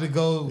hard to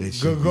go It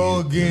should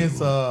go be a good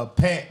against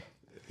Pat.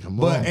 Come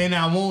But on. and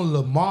I want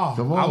Lamar.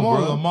 Come on, I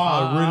want bro.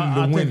 Lamar really I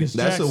to think win. it's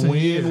That's a Jackson,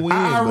 win-win. yeah.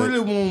 I but- really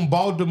want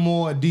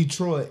Baltimore,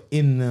 Detroit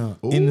in the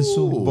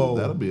Super Ooh, Bowl.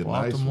 That'll be a nice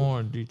one. Baltimore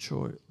and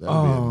Detroit.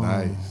 That'll be a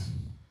nice.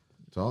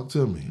 Talk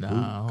to me.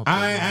 Nah,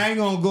 I ain't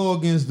gonna go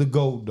against the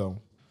GOAT though,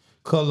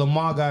 cause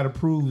Lamar got to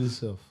prove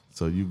himself.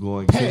 So you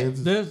going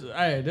Kansas?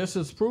 this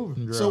is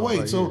proven. Drill So wait,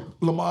 right so here.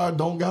 Lamar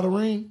don't got a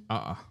ring?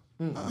 Uh-uh.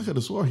 I could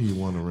have swore he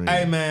won a ring.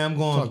 Hey man, I'm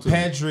going Talk to me.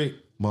 Patrick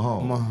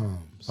Mahomes.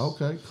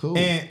 Okay, cool.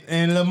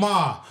 and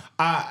Lamar.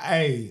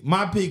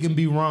 My pick can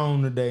be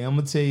wrong today. I'm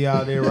gonna tell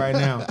y'all that right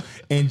now.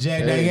 And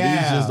Jack Hey, these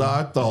just Danielle,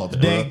 our thoughts,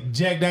 bro.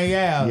 Jack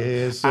Danielle.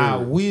 Yes, sir. I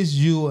wish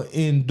you would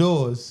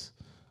endorse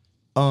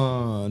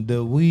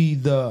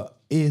the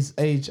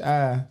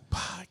SHI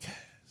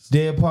Podcast.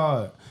 Dead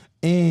Part.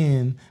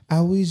 And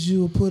I wish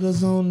you would put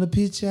us on the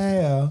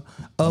picture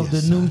of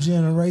the new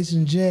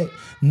generation Jack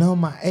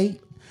number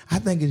 8. I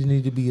think it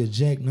need to be a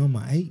Jack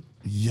number 8.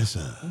 Yes,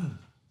 sir.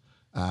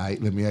 All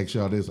right, let me ask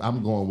y'all this.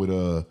 I'm going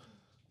with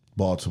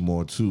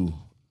Baltimore too.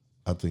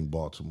 I think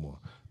Baltimore.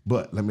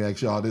 But let me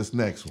ask y'all this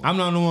next one. I'm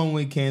not the one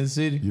with Kansas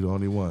City. You the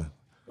only one.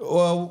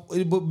 Well,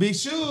 but Big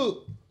Shug.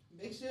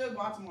 Big Shug,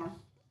 Baltimore.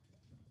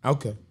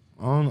 Okay.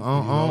 only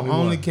Only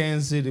one.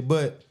 Kansas City.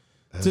 But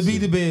That's to be it.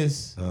 the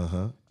best,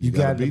 gotta you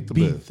got to beat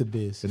the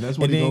best. And that's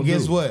what and he then gonna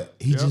guess do. what?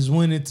 He just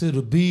went into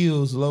the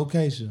Bills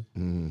location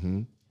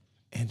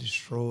and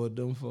destroyed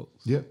them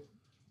folks. Yep.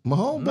 My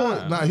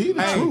homeboy, he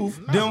the Hey,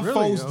 truth. them really,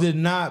 folks yo. did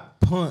not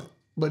punt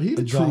But he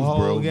the the truth, whole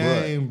bro.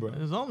 game, bro.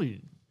 It's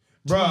only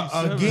Bro,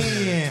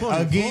 27, 24.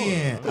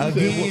 again.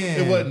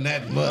 It wasn't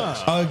that much.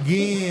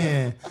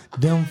 Again,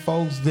 them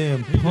folks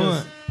didn't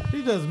punt.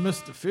 He just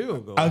missed the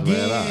field goal.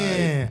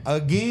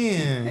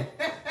 Again,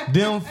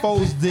 them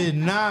folks did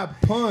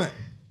not punt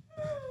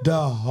the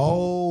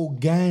whole We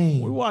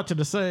game. watching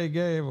the same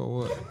game or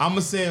what? I'm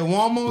gonna say it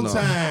one more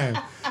time.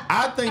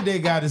 I think they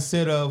got it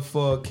set up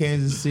for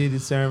Kansas City,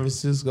 San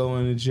Francisco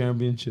in the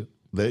championship.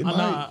 They might.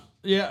 Nah,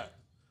 yeah.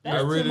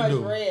 That's really too much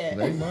do. red.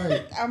 They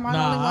might. I'm Nah, the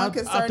only I one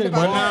concerned think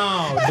about But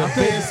that. no, the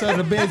best of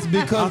the best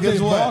because I guess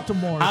think what?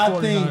 Baltimore and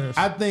 49ers.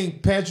 I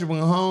think Patrick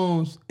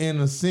Mahomes, in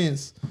a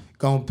sense,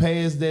 gonna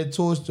pass that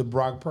torch to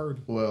Brock Purdy.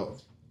 Well,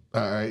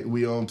 all right.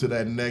 We on to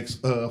that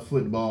next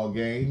football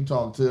game.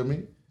 Talk to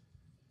me.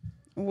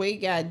 We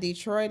got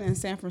Detroit and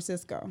San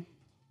Francisco.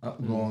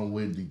 I'm going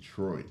with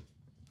Detroit.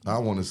 I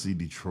want to see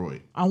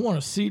Detroit. I want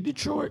to see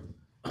Detroit.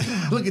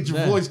 Look at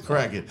your voice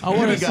cracking. You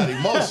wanna done got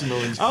emotional.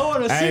 I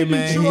want to see Hey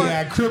man, Detroit. he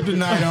got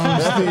kryptonite on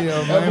him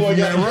still, That man. boy From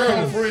got a that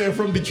Raiders. girlfriend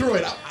from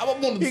Detroit. I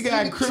want to He see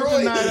got Detroit.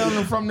 kryptonite on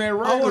him from that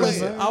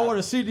Raiders. man. I want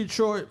to see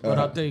Detroit, but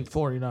I think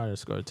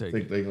 49ers going to take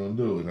Think it. they gonna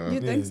do it, huh?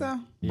 You think so?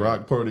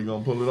 Brock Purdy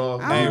gonna pull it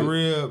off? Hey,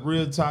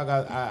 real talk.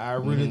 I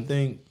really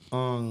think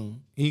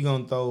he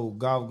gonna throw.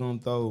 Golf gonna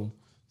throw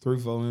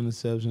 3-4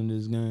 interceptions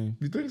this game.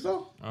 You think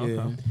so?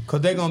 Yeah,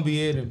 cause they gonna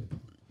be at him.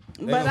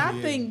 But gonna I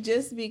be think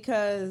just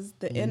because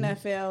the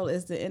NFL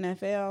is the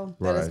NFL,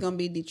 that it's Right. going to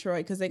be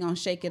Detroit because they're going to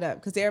shake it up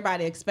because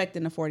everybody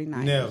expecting the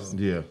 49ers. Never.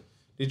 Yeah.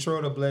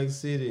 Detroit or Black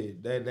City.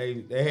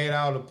 They had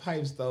all the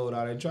pipes thrown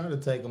out. They tried to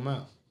take them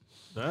out.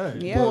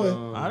 Dang.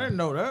 Yeah. I didn't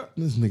know that.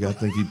 This nigga, I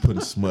think he putting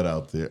smut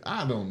out there.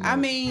 I don't know. I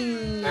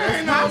mean, Ain't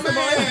it's no possible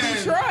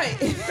man.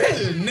 it's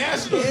Detroit.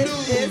 National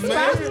news, it's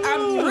man. possible.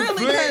 I'm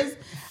really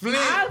because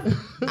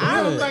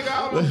I don't think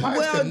all the pipes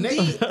well,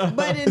 connected.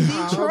 but in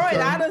Detroit,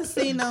 I done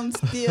seen them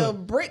steal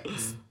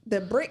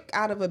the brick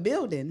out of a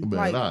building. Man,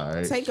 like all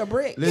right. take a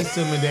brick.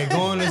 Listen to me. They're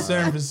going to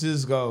San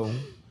Francisco,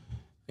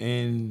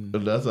 and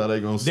That's how they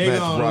gonna They snatch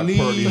gonna Brock Purdy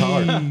leave.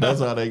 hard. That's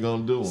how they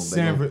gonna do him.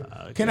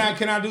 San Can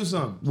I do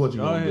something? What you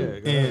Go gonna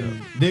ahead. do?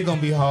 And they're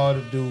gonna be hard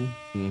to do.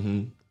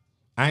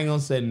 I ain't gonna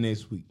say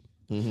next week,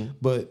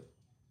 but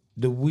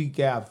the week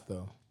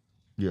after.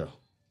 Yeah.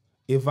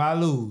 If I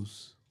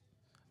lose,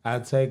 I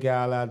take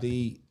y'all out to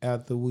eat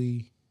after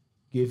we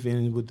get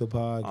finished with the Oh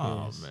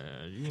podcast.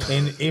 man,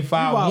 And if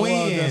might I well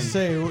win, just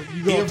say you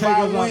gonna if take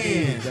I us out to win-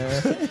 eat,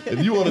 man.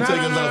 If you want to take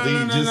us out to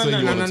eat, just say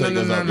you want to take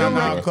us out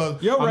to eat.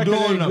 because Your I'm record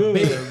doing ain't a good,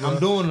 bet. bro. I'm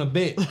doing a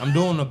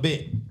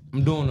bet.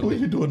 Who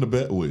you doing the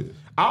bet with?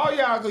 All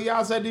y'all, because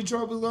y'all said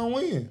Detroit was gonna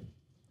win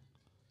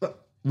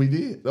We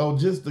did. Oh,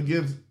 just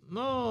against.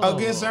 No,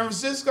 against San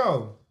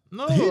Francisco.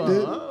 no, He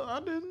didn't. I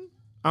didn't.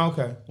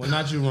 Okay, well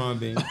not you, Ron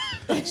Bean.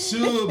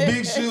 Shug,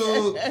 Big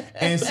Shug,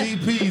 and C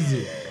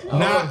Peasy.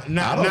 Not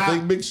I don't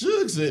think Big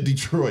Shug said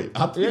Detroit.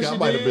 I think Yes, I you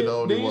might have been did. the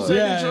only Did you one.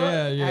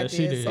 say- Yeah, I she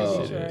did did. say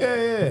She Detroit.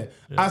 did.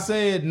 Yeah. I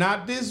said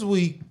not this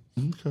week.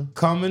 Okay.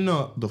 Coming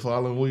up. The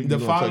following week, The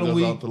you gonna following take us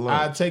week, out to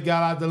I lunch. take y'all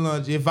out to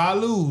lunch. If I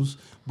lose,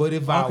 but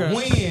if I Okay.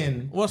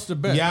 win, What's the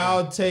bet?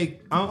 y'all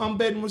take. I'm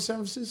betting with San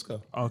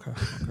Francisco. Okay,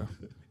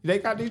 They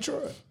got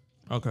Detroit.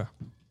 okay.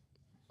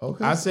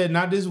 Okay. I said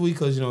not this week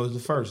because it's the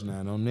first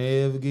now. Don't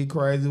never get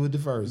crazy with the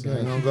first. I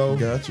ain't gonna go.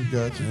 Got you.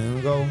 I ain't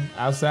gonna go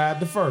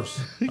outside the first.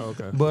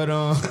 Okay. But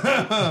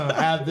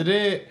after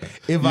that,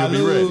 if I You'll be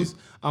lose,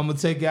 ready. I'm gonna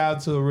take you out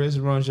to a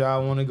restaurant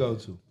y'all want to go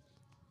to.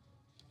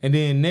 And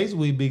then next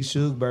week, Big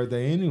Suge's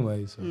birthday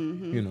anyway,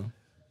 so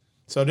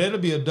So that'll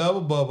be a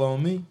double bubble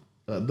on me.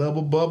 A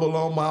double bubble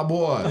on my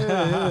boy.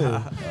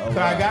 Cause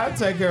I gotta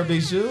take care of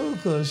Big Suge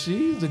because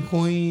she's the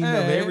queen of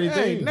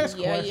everything. Hey, next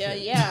Yeah,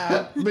 question.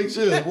 yeah. Big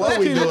Suge, what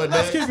we doing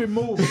Let's next? keep it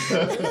moving.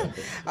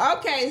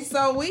 Okay,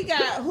 so we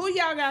got who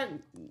y'all got?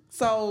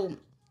 So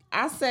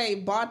I say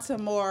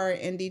Baltimore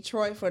and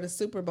Detroit for the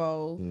Super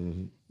Bowl.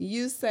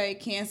 You say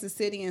Kansas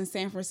City and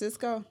San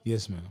Francisco.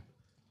 Yes, ma'am.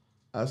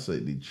 I say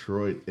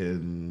Detroit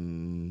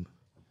and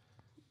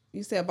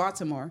You said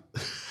Baltimore.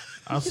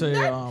 I say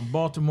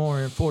Baltimore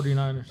and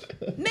 49ers.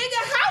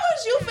 Nigga, how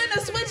was you finna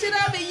switch it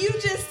up and you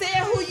just said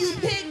who you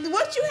picked?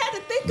 What you had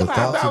to think the about?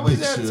 thoughts of we Big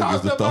just Suge is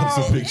talked the thoughts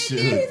of about- Big And Suge.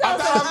 then he's I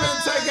also, thought I was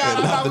gonna take out. And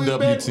I not thought the we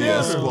been WTS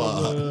dinner.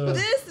 squad.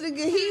 this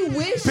nigga, he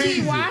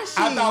wishy-washy.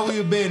 I thought we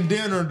had been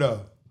dinner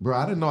though. Bro,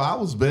 I didn't know I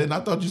was betting. I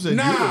thought you said you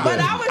were Nah, But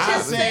betting. I was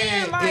just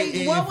saying, like,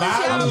 if what was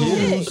I y'all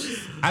lose, pick?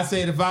 I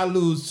said if I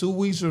lose 2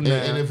 weeks from now,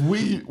 And if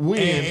we win,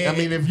 And- I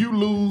mean, if you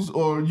lose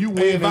or you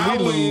win if and I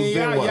we win, lose,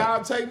 then what?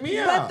 y'all take me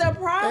But out. the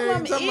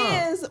problem Hey, come on.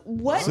 is,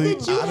 what See,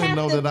 did you I didn't have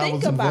know to that I think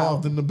was about?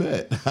 involved in the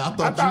bet. I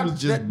thought you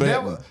was just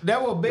betting.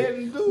 That was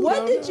betting dude.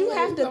 What did you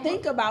have to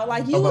think about?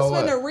 Like, you About was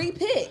what? finna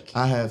repick.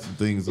 I had some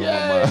things on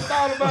Yeah, my I mind.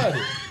 thought about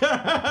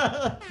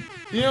it.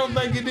 You don't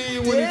think it did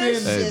when he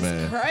This did? Hey, is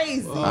man.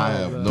 crazy. I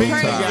have no Crazy,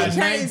 ties.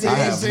 crazy, I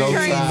have no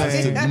crazy.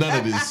 ties to none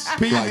of this.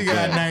 Peasy like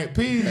got that.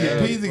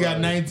 Peasy got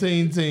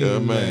 19 teams, Yeah,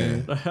 man.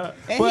 man. And But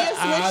he'll switch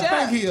I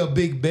up. think he a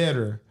big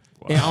better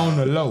and on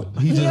the low.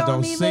 He He just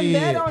don't don't say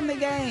even bet it. on the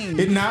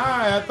game. Nah,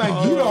 I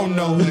think you don't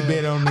know he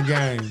bet on the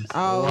games.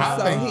 Oh, I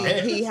so think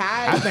that- he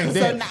hides. I think so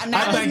that. now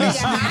I think this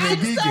he's nigga sneaking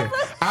hides and geeking.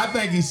 stuff. I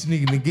think he's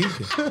sneaking and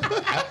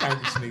geeking. I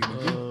think he's sneaking and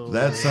geeking.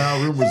 That's how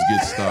rumors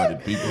get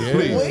started, people.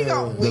 Please. We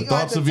gon' The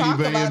thoughts of talk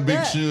eBay about and Big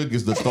that. Suge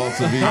is the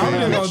thoughts of eBay I'm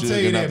and just Big gonna tell Suge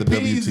you and not that the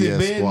Peasy WTS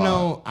betting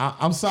squad. on.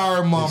 I'm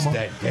sorry, mama.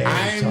 that game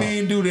I ain't talk.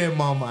 mean do that,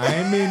 mama. I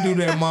ain't mean do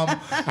that,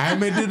 mama. I ain't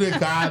mean do that.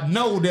 'Cause I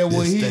know that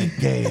what It's he. that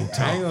game talk.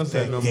 I ain't gonna say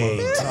That no game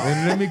more. talk.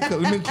 And let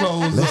me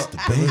close Let's up.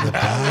 debate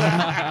about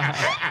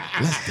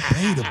it. Let's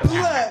debate about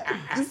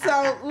it. Look,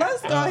 so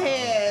let's go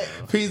ahead.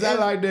 Peace, I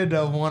like that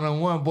though,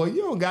 one-on-one. Boy,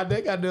 you don't got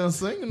that goddamn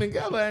singing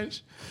together, ain't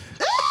you?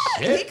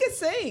 He can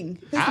sing.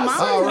 His I mama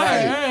saw can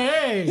right. sing.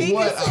 Hey, He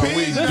What can are sing.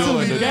 we This doing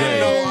is the today?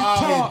 game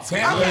Talk. talk.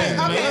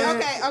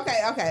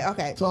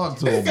 Okay. Talk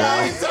to him,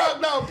 Guys, boy.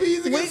 talk no,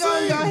 Peasy can We gonna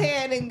sing. go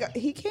ahead and go.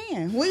 He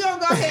can. We gonna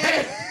go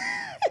ahead.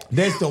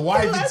 That's the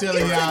wifey Let's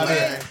telling get y'all to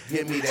that.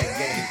 Give me that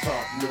game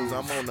talk news.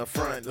 I'm on the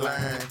front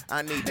line.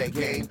 I need that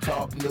game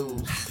talk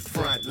news.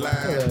 Front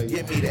line.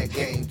 Give me that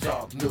game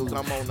talk news.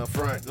 I'm on the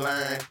front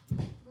line.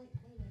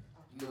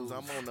 News.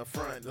 I'm on the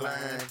front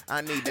line.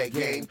 I need that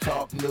game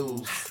talk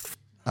news.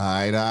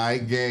 All right.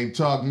 Game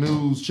Talk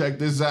News. Check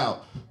this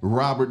out.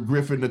 Robert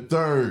Griffin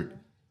III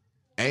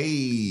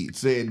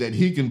said that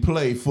he can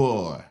play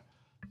for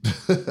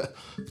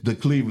the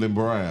Cleveland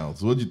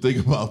Browns. What'd you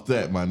think about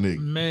that, my nigga?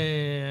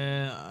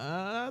 man,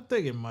 I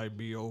think it might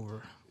be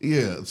over.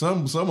 Yeah,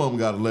 some of them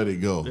got to let it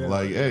go.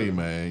 Like, hey,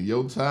 man,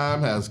 your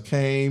time has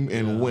came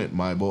and went,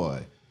 my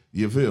boy.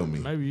 You feel me?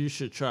 Maybe you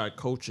should try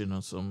coaching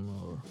or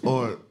something.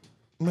 Or,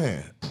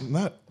 man,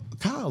 not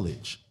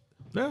college.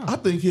 Yeah. I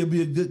think he'll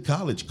be a good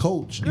college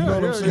coach. You know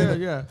what I'm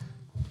saying? Yeah.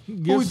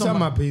 Who we talking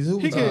about, Peasy? Who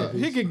we talking about?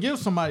 He can give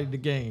somebody the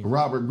game.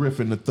 Robert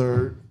Griffin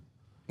III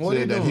What he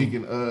said that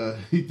doing?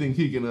 he think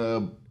he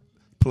can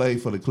play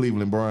for the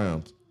Cleveland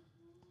Browns.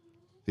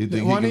 He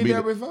think he Wasn't can he be.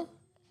 there before?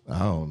 I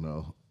don't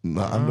know.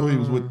 No, I know he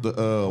was with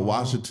the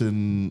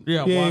Washington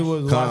Yeah, Yeah, he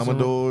watch- was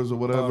Commodores or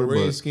whatever. but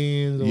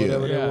Redskins or yeah.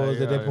 whatever that Yeah,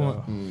 was at yeah, that point.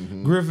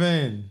 Mm-hmm.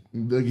 Griffin.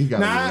 he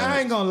got Nah, I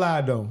ain't gonna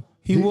lie though.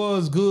 He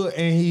was good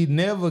and he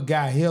never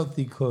got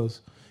healthy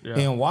because Yeah.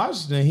 in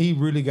Washington he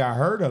really got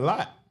hurt a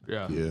lot.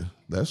 Yeah. Yeah,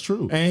 that's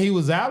true. And he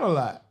was out a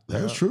lot.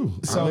 That's true.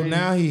 So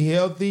now he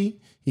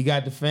healthy. He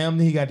got the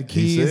family. He got the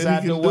he kids said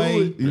out he the can do way.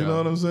 it. You know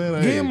what I'm saying?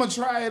 Give Hey, him a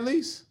try at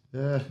least.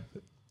 yeah.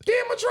 Give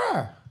him a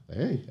try.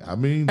 Hey, I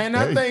mean, And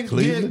hey, I think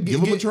Cleveland, give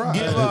him a try.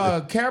 Give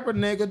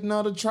Kaepernick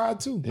another try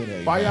too.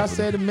 ain't Why y'all happening.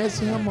 said to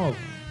messing him up?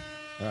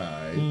 All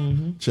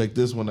right. Check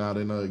this one out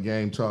in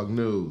Game Talk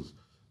News.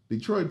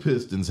 Detroit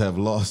Pistons have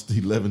lost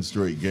 11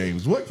 straight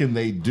games. What can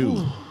they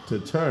do to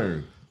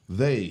turn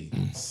their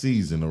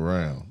season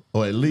around?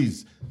 Or at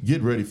least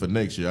get ready for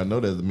next year. I know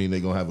that doesn't mean they're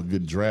going to have a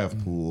good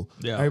draft pool.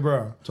 Yeah. Hey,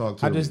 bro. Talk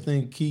to I me. just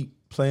think keep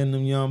playing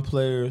them young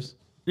players.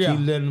 Yeah.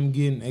 Keep letting them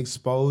getting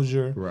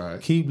exposure.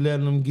 Right. Keep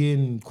letting them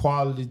getting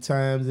quality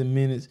times and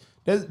minutes.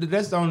 That's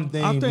the only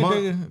thing. I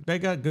think they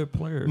got good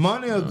players.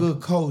 Money a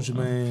good coach,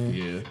 man.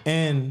 Yeah.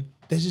 And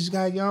they just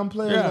got young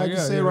players, Yeah, like you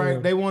yeah, said, yeah, right? yeah.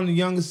 They one of the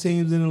youngest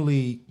teams in the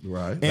league.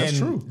 Right. And That's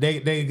true.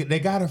 They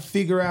got to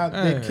figure out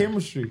their Hey.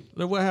 chemistry.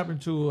 Look what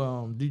happened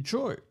to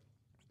Detroit.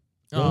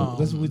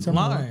 That's what we talking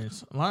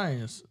about.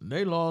 Lions.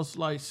 They lost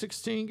like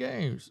 16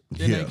 games.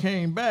 Then Yeah. they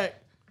came back,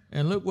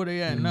 and look where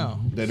they at now.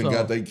 They done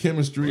got their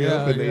chemistry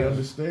up and they yeah.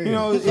 understand. You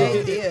know,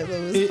 They did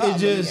lose it all the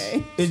just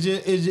games.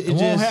 It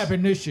won't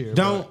happen this year.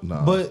 Don't.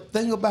 No. But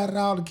think about it,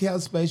 all the cap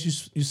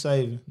space you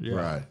saving.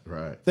 Yeah.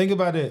 Right. Think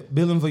about that,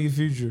 building for your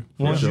future.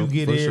 Once sure, you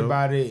get for sure.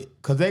 everybody,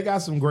 because they got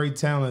some great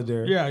talent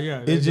there.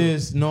 Yeah, they It's do.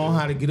 just knowing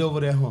how to get over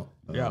that hump.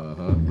 Yeah.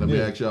 Let me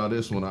ask y'all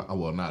this one.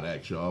 Well, not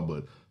ask y'all,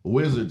 but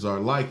Wizards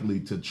are likely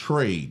to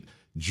trade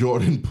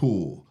Jordan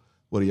Poole.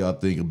 What do y'all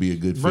think would be a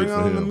good fit Bring for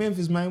on to him?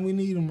 Memphis, man. We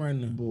need him right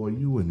now. Boy,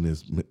 you in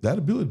this.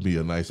 That would be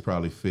a nice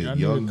probably fit. I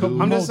need Young a couple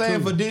dude. I'm more just saying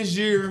too. for this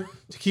year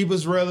to keep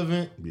us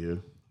relevant. Yeah.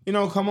 You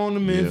know, come on to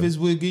Memphis.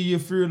 We'll give you a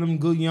few of them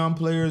good young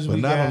players. But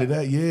we not got. only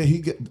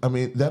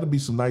that, that'll be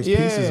some nice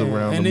pieces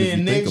around and him if then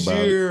you think next about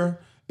it. year,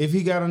 if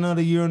he got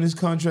another year on his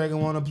contract and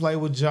want to play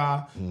with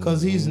Ja,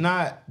 because he's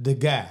not the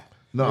guy.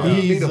 No,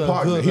 he need a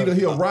partner. good-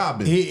 He a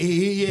Robin. Yeah.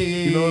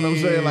 You know what I'm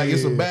saying? Like,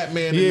 it's a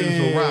Batman and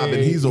it's a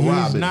Robin. He's a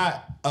Robin. He's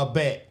not a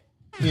bat.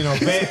 You know,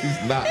 Bat,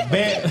 He's not.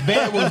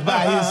 Bat was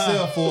by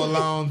himself for a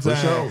long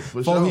time. For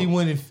before sure. he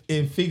went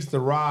and fixed the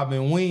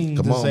Robin wing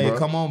Come to on, say, bro.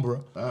 come on,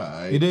 bro. All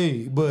right. You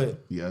did.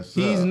 But Yes,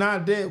 he's sir.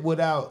 not that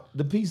without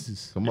the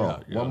pieces. Come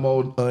on. Yeah. One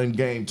more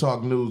in-game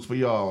talk news for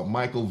y'all.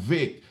 Michael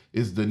Vick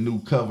is the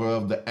new cover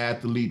of the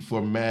athlete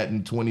for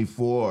Madden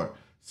 24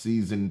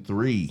 Season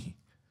 3.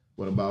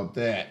 What about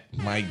that?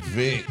 Mike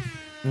Vick.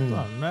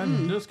 Oh,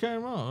 Madden just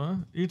came out, huh?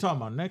 You talking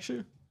about next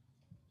year?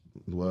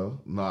 Well,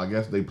 no, I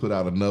guess they put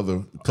out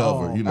another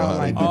cover. You know how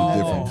they do like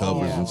the different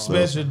covers and stuff.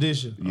 Special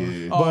edition.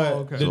 Yeah. But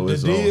okay. the, So the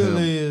it's on deal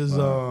him. is,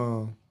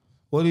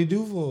 what he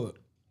do for it?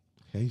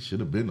 He should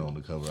have been on the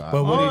cover.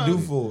 But what Alright, he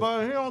do for it?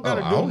 But he don't got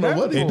to I do don't know that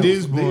what he for At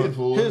this did point,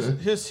 for it.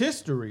 his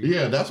history.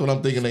 Yeah, that's what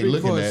I'm thinking they Speak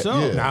looking for at.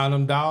 itself. Yeah. Now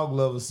them dog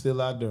lovers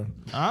still out there.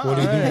 Ah, What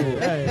he do hey, for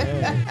it?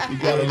 hey. You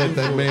gotta let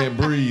that man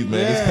breathe,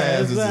 man. His Yeah,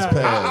 past is his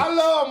exactly. past. I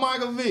love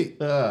Michael Vick.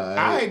 Alright.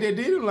 I hate they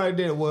did him like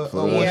that. Or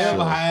For whatever,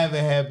 sure. however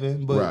it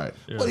happened. But Right.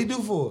 what he do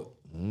for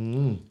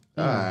it?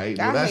 All right.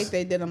 I hate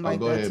they did him like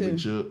go that ahead, too. Big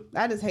Chuck.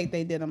 I just hate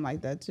they did him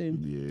like that too.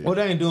 Yeah. Well,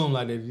 they ain't do him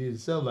like that. They did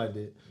himself like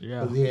that.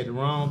 Yeah. Because he had the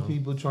wrong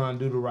people trying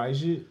to do the right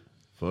shit.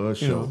 For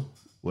sure. know,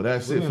 Well,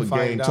 that's we've it been for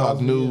fighting Game Talk dogs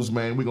for News, years.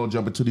 man. We're going to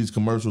jump into these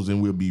commercials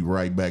and we'll be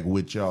right back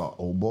with y'all.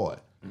 Oh, boy.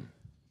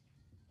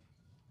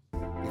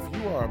 If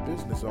you are a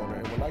business owner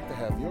and would like to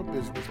have your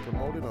business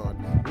promoted on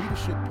We the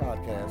Shit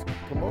Podcast,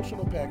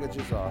 promotional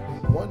packages are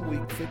 1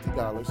 week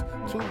 $50,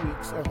 2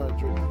 weeks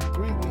 $100,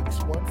 3 weeks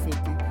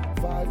 $150,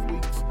 5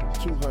 weeks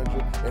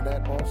 $200, and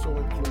that also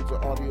includes an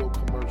audio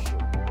commercial.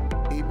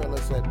 Email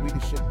us at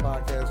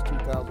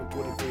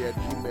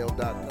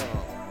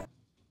WeTheShitPodcast2023@gmail.com.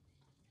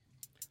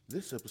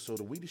 This episode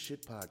of We the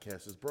Shit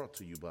Podcast is brought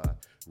to you by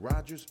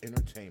Rogers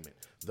Entertainment,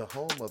 the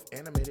home of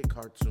animated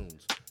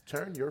cartoons.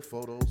 Turn your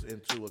photos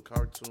into a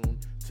cartoon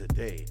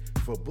today.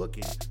 For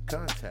booking,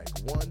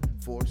 contact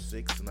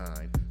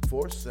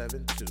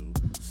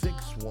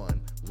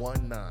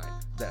 1-469-472-6119.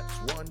 That's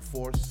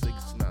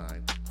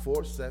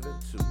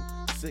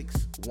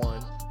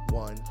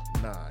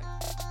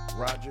 1-469-472-6119.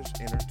 Rogers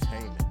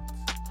Entertainment.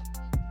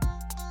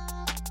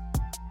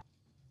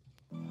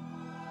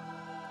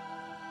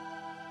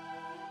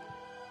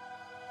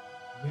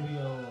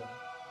 Video.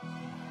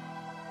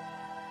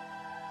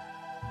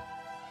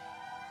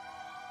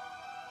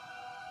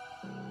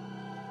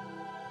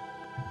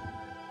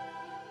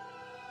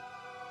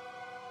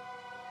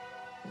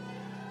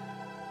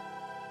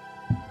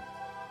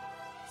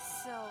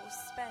 So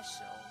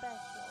special.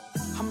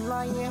 I'm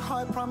lying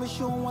hard, promise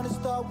you don't wanna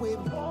start with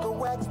me.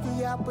 Go ask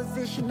the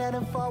opposition that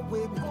done fought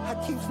with me. I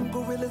keep some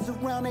gorillas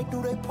around, they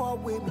do their part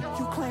with me.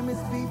 You claim it's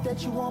beef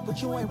that you want,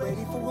 but you ain't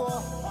ready for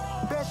war.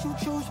 Best you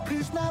choose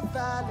peace, not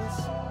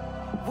violence.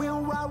 We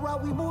don't rah-rah,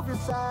 we move in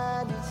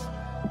silence.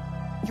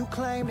 You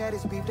claim that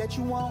it's beef that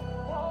you want.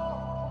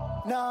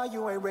 Nah,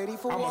 you ain't ready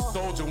for I'm war. a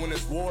soldier when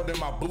it's war, then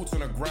my boots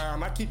on the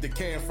ground. I keep the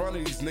K in front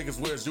of these niggas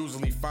where it's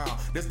usually found.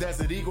 This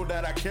Desert Eagle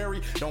that I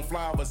carry don't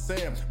fly over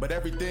sand, but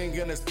everything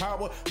in its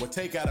power will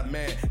take out a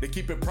man. They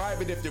keep it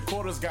private if your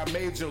quarters got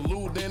major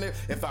loot in it.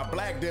 If I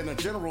black, then a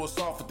general is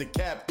off with the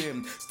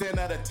captain. Stand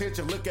at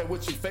attention, look at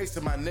what you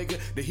facing, my nigga.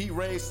 The heat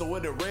raised, so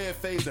with the red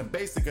phase and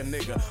basic a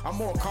nigga. I'm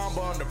more calm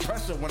under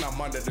pressure when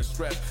I'm under the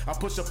stress. I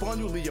push up on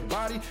you, leave your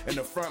body in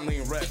the front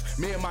lean rest.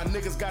 Me and my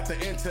niggas got the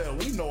intel,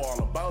 we know all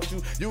about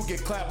you. You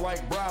get clapped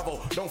like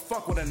Bravo, don't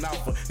fuck with an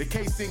alpha. The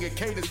K singing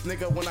cadence,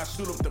 nigga, when I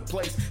shoot up the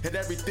place. Hit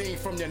everything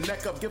from your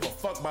neck up, give a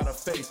fuck by the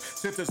face.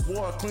 Since it's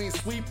war a clean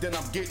sweep, then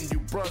I'm getting you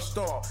brushed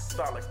off.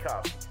 Solid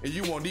cop, and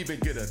you won't even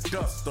get a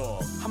dust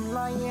off. I'm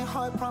lying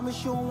hard, promise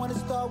you don't wanna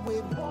start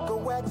with me.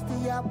 Go ask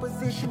the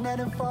opposition that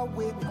done fought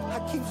with me. I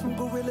keep some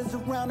gorillas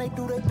around, they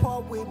do their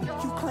part with me.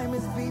 You claim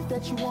it's beef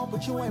that you want,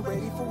 but you ain't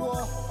ready for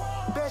war.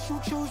 Best you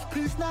choose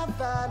peace, not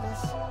violence.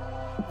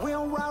 We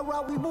don't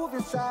rah-rah, we move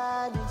in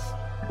silence.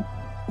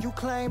 You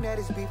claim that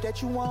it's beef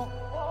that you want.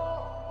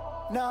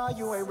 Nah,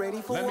 you ain't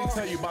ready for Let me war.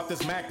 tell you about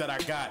this Mac that I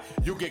got.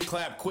 You get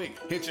clapped quick,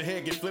 hit your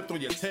head, get flipped on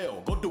your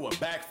tail. Go do a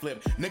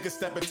backflip. Niggas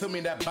stepping to me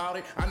that bout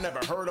it. I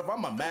never heard of.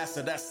 I'm a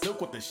master, that's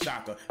silk with the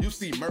shocker. You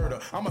see murder.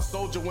 I'm a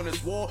soldier when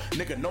it's war.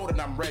 Nigga know that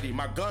I'm ready.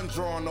 My gun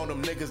drawn on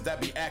them niggas that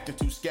be acting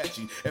too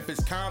sketchy. If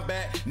it's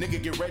combat,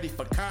 nigga get ready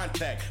for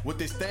contact. With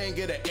this thing,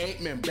 get an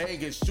aimman,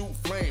 bang and shoot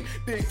flame.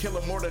 Then kill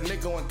a murder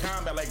nigga in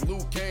combat like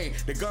Luke Kane.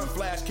 The gun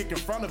flash kick in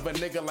front of a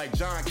nigga like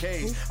John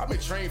Cage. I've been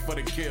trained for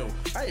the kill.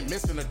 I ain't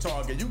missing a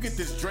target. You get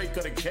this Drake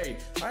of the K.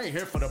 I ain't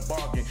here for the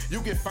bargain. You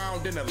get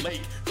found in a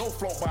lake. Go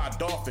float by a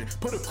dolphin.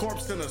 Put a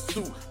corpse in a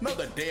suit.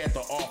 Another day at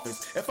the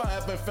office. If I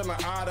ever feeling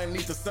odd, I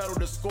need to settle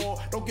the score.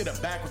 Don't get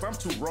it backwards. I'm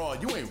too raw.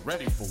 You ain't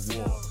ready for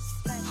war.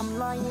 I'm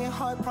lying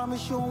hard,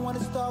 promise you don't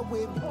wanna start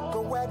with me.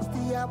 Go ask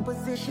the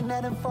opposition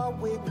that done fought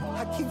with me.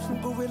 I keep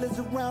some gorillas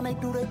around, they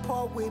do their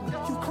part with me.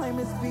 You claim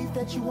it's beef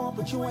that you want,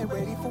 but you ain't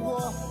ready for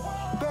war.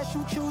 Best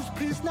you choose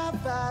peace, not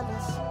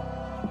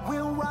violence. We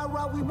don't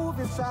rah-rah, we move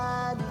in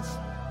silence.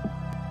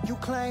 You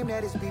claim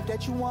that it's beef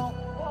that you want.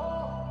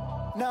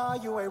 Nah,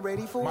 you ain't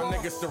ready for My war.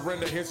 niggas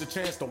surrender, here's a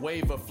chance to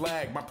wave a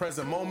flag. My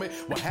present moment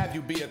will have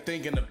you be a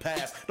thing in the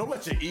past. Don't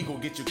let your ego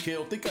get you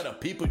killed. Think of the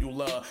people you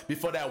love.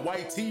 Before that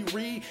white tea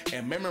read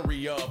and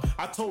memory of.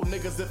 I told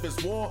niggas if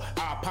it's war,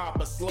 I'll pop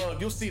a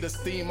slug. You'll see the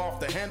steam off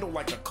the handle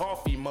like a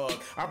coffee mug.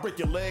 I break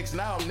your legs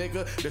now,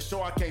 nigga. To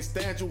show I can't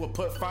stand you will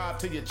put 5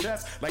 to your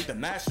chest like the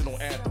national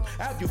anthem.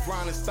 Have you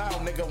flying in style,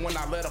 nigga, when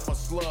I let off a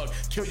slug.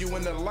 Kill you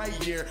in the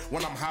light year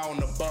when I'm high on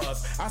the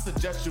buzz. I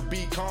suggest you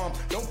be calm.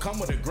 Don't come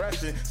with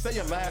aggression. Say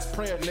your last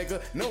prayer, nigga.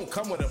 Don't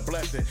come with a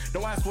blessing.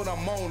 Don't ask what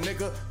I'm on,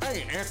 nigga. I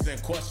ain't answering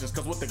questions,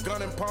 cause with the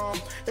gun in palm,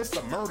 it's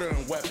a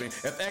murdering weapon.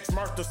 If X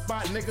marks the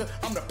spot, nigga,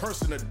 I'm the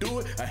person to do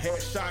it. A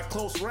headshot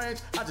close range,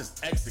 I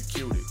just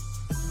execute it.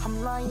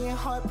 I'm lying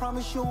hard,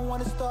 promise you don't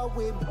wanna start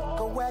with me.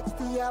 Go ask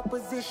the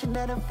opposition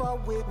that done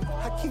fought with me.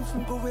 I keep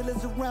some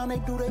gorillas around, they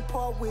do their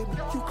part with me.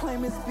 You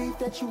claim it's beef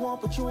that you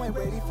want, but you ain't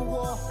ready for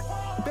war.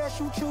 Best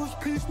you choose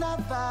peace,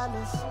 not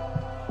violence.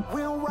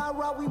 We don't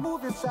rah-rah, we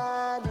move in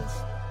silence.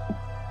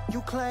 You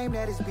claim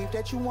that it's beef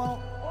that you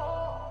want.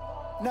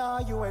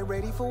 Nah, you ain't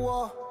ready for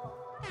war.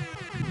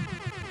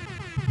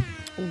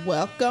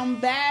 Welcome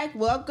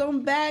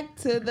back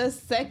to the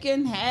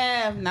second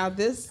half. Now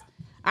this,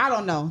 I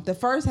don't know. The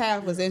first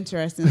half was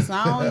interesting, so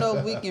I don't know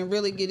if we can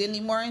really get any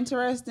more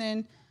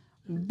interesting,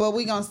 but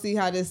we're going to see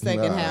how this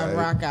second half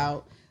rock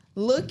out.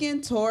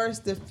 Looking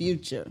towards the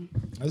future.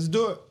 Let's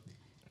do it.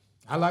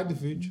 I like the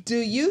future. Do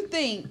you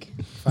think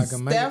I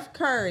can make Steph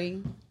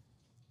Curry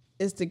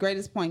is the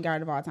greatest point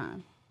guard of all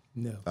time?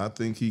 No. I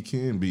think he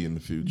can be in the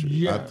future.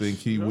 Yes. I think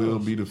he will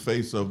be the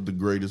face of the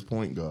greatest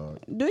point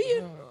guard. Do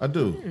you? I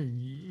do.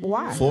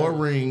 Why? 4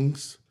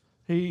 rings.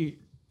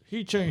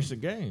 He changed the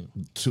game.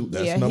 2.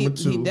 That's number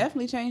 2. He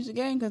definitely changed the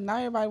game because now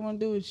everybody want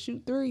to do is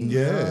shoot threes.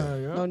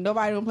 Yeah. No,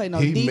 nobody want to play no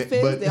He ma-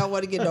 defense. but- They don't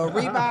want to get no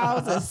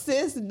rebounds,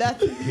 assists,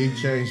 nothing. He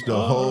changed the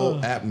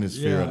whole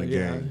atmosphere of the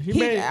game. He He-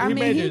 made, I he mean,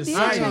 made he it. did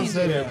I ain't gonna change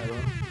say it. that, bro.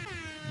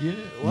 Yeah, You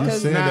what?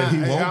 saying that he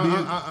won't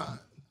be?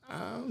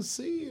 I don't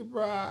see it,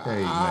 bro.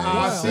 Hey, man.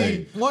 I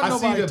see. Wasn't I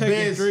see nobody the taking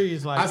best.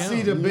 threes like I see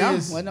him. the No,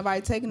 best. wasn't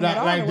nobody taking them at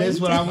all. Like the way that's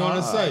he what did. I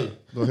want to say.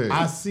 Go ahead.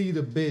 I see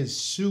the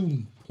best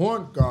shooting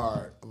point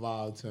guard of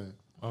all time.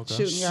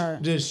 Shooting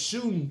guard. Just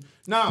shooting.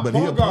 Nah, But he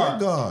a point point guard.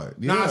 guard.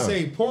 Nah, I Yeah.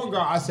 say point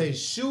guard. I say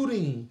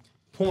shooting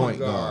point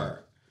guard. guard.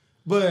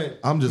 But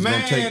I'm just gonna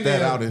man, take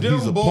that out and them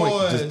he's a point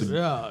just boys- to-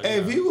 Yeah,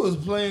 If he was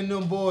playing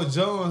them boys,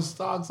 John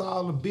Stocks,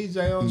 all the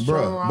BJ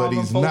Armstrong, Bro, all but them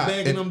he's folks not.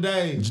 back in them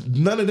days.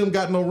 None of them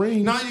got no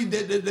rings. Now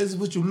that's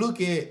what you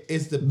look at.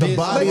 It's the best.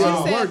 body But of you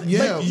the said, work,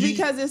 yeah. but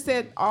because it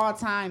said all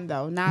time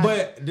though, not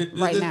But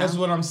right now. that's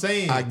what I'm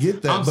saying. I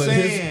get that, I'm but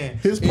saying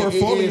his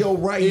portfolio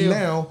if-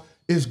 now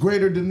is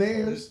greater than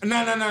theirs. No.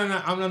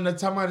 I'm not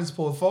talking about his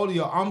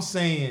portfolio. I'm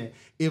saying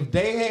if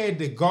they had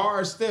the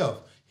guard Steph,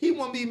 he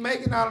wouldn't be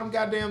making all them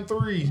goddamn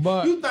threes.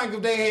 But you think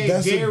if they had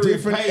that's a Gary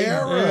different Payton,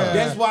 era. Yeah.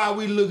 that's why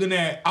we looking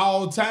at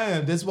all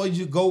time. That's why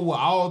you go with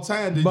all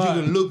time that But-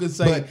 you can look and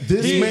say. But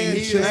this man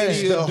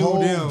changed the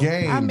whole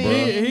game, I mean,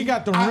 bro. He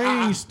got the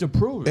rings to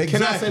prove it.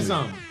 Can I Exactly. say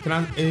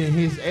something? In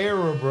his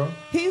era, bro?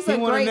 He's he a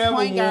would've great never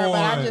point guard, but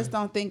I won. just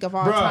don't think of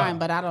all Bruh, time.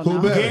 But I don't who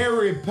know. better?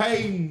 Gary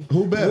Payton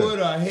Who better? would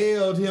have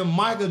held him.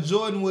 Michael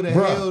Jordan would have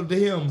Bruh, held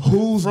him.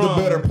 who's the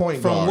better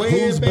point from guard? way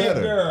Who's back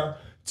better? there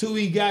till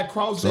he got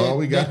crossed So all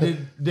we got-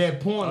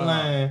 that point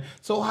line.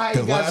 So how he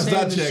Because got last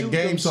chance I to checked, shoot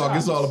Game them Talk,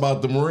 it's shots? all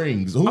about them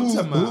rings. I'm talking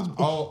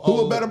about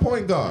Who a better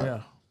point guard?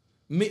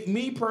 Yeah.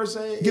 Me per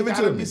se, Give it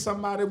gotta to be me.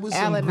 somebody with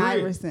Allen some grit.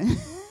 Iverson.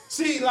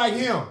 See, like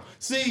him.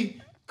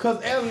 See,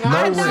 because Allen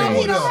I Iverson. know he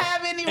would don't have-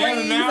 have any Allen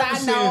rings. I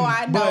Iverson, know.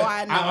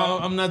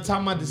 but I'm not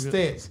talking about the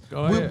stats.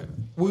 Go ahead.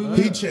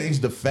 He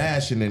changed the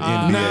fashion in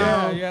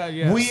NBA.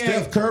 Yeah.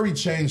 Steph Curry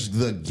changed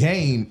the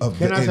game of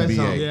Can the I say NBA.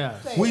 something? Yeah.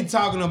 We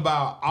talking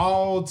about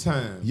all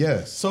time.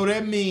 Yes. So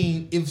that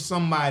means if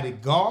somebody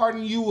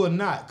guarding you or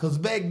not, because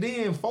back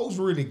then folks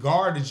really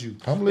guarded you.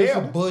 I'm They'll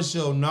listening. bust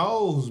your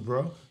nose,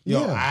 bro.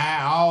 Your Yeah.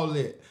 eye, all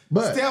that.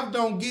 But Steph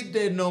don't get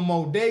that no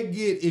more. They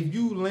get if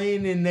you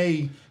laying in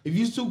if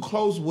you too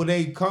close where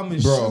they come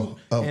and Bro, shoot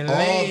of and all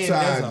land,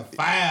 that's a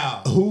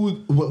time,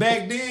 foul.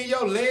 Back then,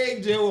 your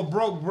leg just was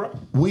broke, bro.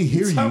 We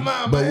hear you, talking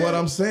about, but man? what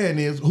I'm saying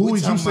is, who We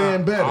is you talking saying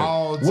about better?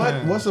 all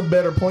time. What's a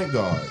better point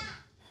guard?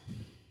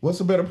 What's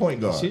a better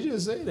point guard? She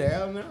just said that,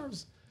 Allen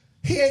Iverson.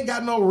 He ain't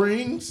got no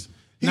rings.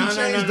 He No,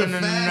 changed the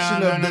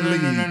fashion of the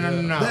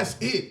league. That's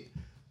it.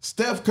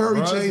 Steph Curry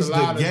Bro, changed there's a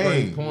lot the of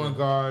great game. point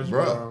guards,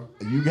 Bro,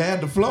 you had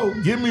the flow.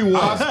 Give me one.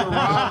 Oscar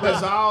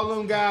Roberts, all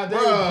them guys, they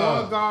were Bruh.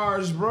 point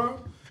guards, bro.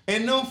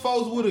 And them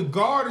folks would have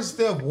guarded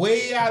Steph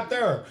way out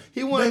there.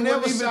 He would have They never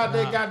wouldn't even- shot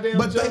that goddamn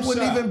But they jump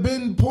wouldn't shot. even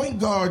been point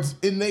guards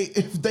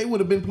if they would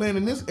have been playing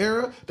in this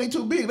era. They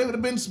too big. They would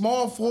have been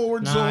small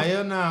forwards. Nah, or-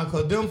 hell nah,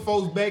 cause them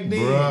folks back then.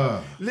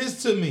 Bruh.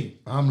 Listen to me.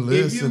 I'm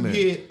listening. If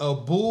you get a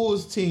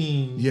Bulls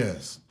team,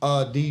 Yes.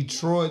 a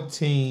Detroit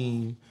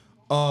team,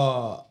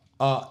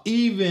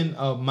 even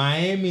a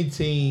Miami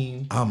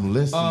team, I'm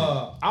listening.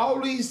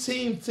 all these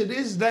teams to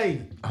this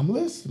day, I'm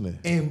listening.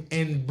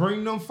 and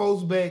bring them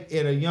folks back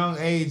at a young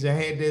age and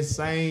had that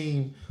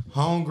same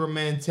hunger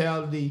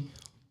mentality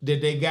that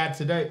they got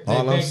today. All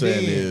I'm back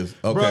saying then. is,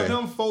 okay. bro,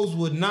 them folks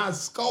would not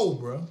score,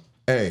 bro.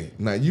 Hey,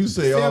 now you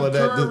say Steph all of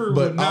that, Curry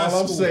but would not all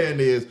I'm score. saying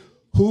is,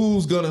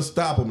 who's gonna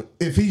stop him?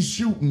 If he's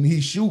shooting,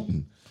 he's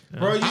shooting.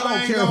 Bro, you I don't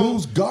ain't care gonna-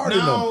 who's guarding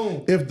No.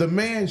 him. If the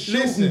man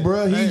shooting, Listen,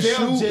 bro, he's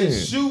they'll shooting.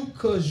 just shoot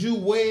cause you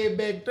way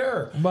back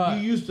there. But-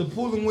 you used to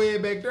pull him way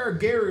back there.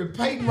 Gary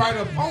Payton right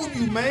up on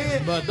you,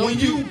 man. But don't when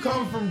you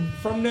come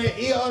from that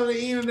other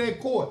end of that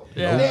court,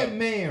 Yeah. that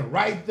man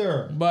right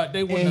there. But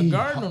they wouldn't And have he-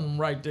 guarded him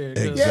right there.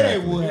 'cause- Yeah, they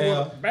Exactly. would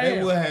have. They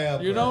Bam. would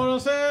have. You bro. know what I'm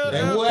saying?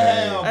 They would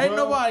have. Ain't bro.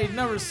 nobody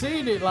never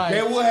seen it like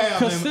They would have.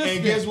 consistent.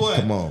 And guess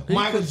what? Come on.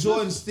 Michael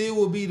Jordan still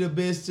will be the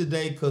best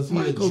today because he'll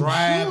Michael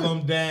drive Jordan.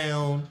 them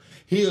down.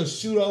 He'll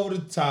shoot over the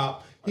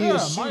top. He'll Yeah,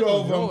 shoot Michael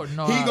over Jordan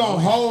know them. He how gonna to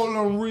win. hold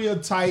them real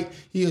tight.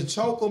 He'll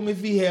choke them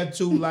if he had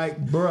to.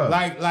 Like, Bruh.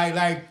 like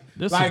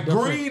This a different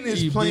Green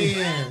is EB.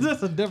 playing.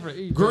 That's a different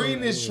EB.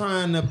 Green is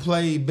trying to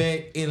play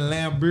back in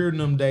Lambeer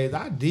them days.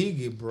 I dig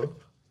it, bro.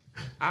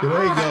 I ain't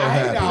gonna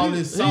hate all happen.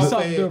 this He's soft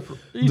something ass-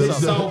 different. He's the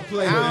something soft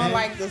play, I don't man.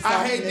 like the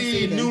I hate softness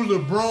these either. new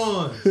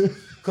LeBrons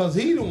because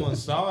he the one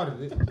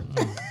started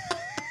it.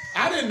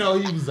 I didn't know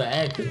he was an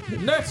actor.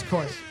 Next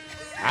question.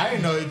 I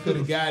didn't know he could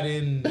have got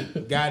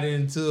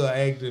into an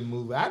acting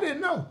movie. I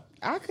didn't know.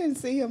 I couldn't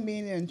see him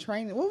being in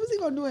training. What was he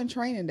gonna do in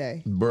training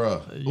day?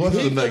 Bruh, what's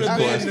He the next could've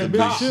been the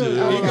question?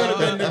 cop. Big He shit? could have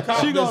been the cop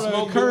She that gonna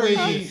smoked the encourage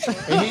weed,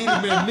 and he'd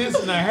have been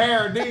missing a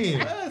hair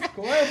then.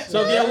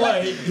 So get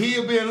what?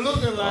 He'd been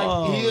looking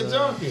like he a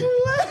junkie.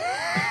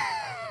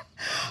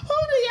 Who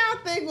do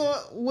y'all think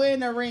will win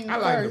the ring I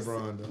like first?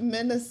 LeBron, though.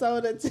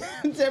 Minnesota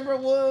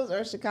Timberwolves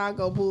or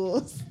Chicago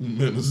Bulls?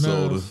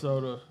 Minnesota.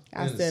 Minnesota.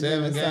 I In the said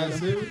 7-game Minnesota.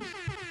 series?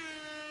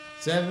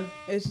 7?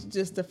 It's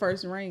just the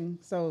first ring,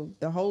 so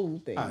the whole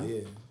thing. Oh,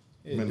 yeah.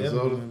 Minnesota?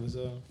 definitely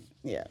Minnesota.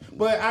 Yeah.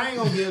 But I ain't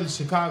gonna give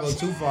Chicago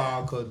too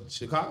far because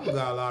Chicago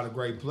got a lot of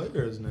great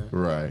players now.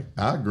 Right.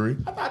 I agree.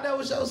 I thought that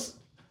was your.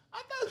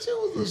 I thought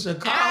you was a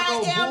Chicago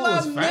I am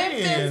a Bulls fan,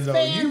 Memphis though.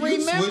 fan. You switch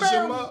Remember-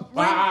 them up.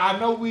 I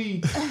know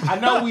we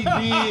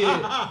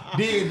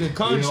did the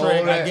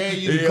contract. I gave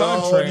you the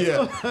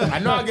contract. I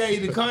know I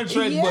gave you the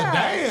contract, Yeah. but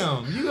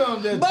damn, you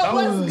gonna just But throw.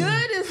 what's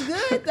good is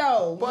good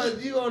though.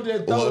 But you gonna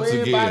just throw Once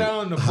everybody again,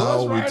 on the bus how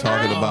are we right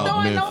talking now? about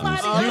throwing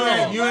Memphis?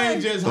 nobody You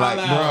ain't just Like,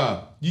 holla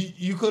out. bruh,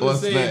 You could have what's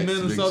said next,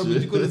 Minnesota, big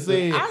but you could have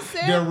said I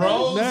said the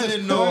Rose That's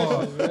and cool,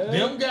 North. man.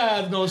 Them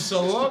guys gonna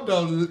show up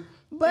though.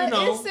 But you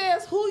know. it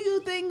says who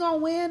you think gonna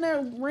win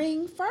a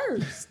ring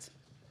first.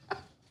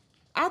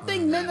 I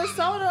think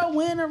Minnesota will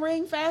win a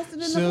ring faster than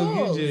the Suge,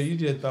 Bulls. you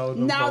just throw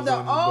them Now folks the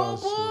under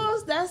old bus, Suge.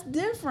 Bulls, that's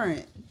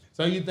different.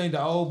 So you think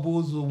the old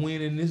Bulls will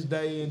win in this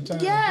day and time?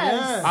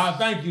 Yes. Oh,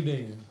 thank you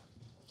then.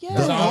 Yeah.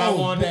 That's all I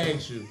wanted to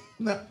ask you.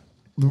 Now,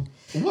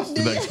 what's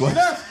the next question?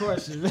 Next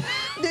question.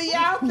 Do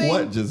y'all think?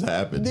 What just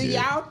happened? Do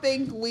here? y'all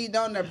think we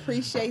don't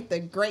appreciate the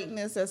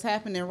greatness that's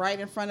happening right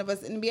in front of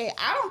us in the NBA?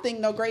 I don't think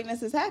no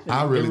greatness is happening.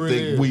 I really It really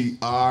think is. we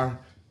are.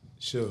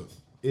 Sure.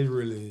 It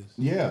really is.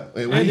 Yeah,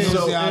 and I we didn't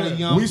so see all the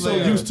young we so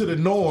players. used to the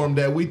norm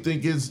that we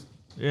think is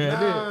Yeah,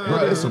 Nah. bro.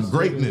 There's some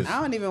greatness.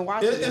 I don't even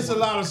watch it. It's a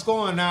lot of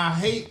scoring. Now, I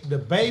hate the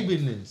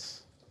babiness.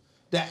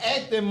 The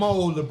acting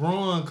mode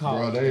LeBron Bro,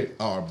 called. they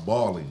are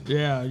balling.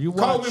 Yeah, you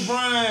watch. Kobe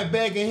Bryant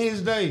back in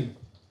his day,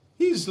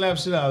 he slapped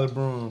shit out of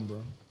LeBron,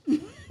 bro.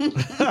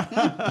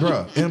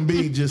 Bro,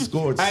 Embiid just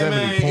scored Hey 70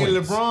 man, points.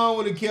 if LeBron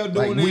would have kept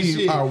doing Like, that we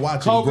shit, are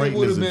watching Kobe greatness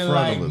would have in been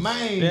front like, of us.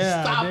 man,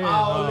 Yeah, stop damn,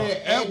 all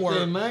that Edward.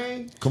 acting,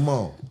 man. Come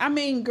on, I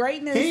mean,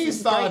 greatness. He is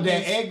started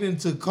that greatness.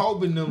 acting to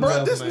Kobe and them bro.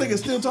 left, This man. nigga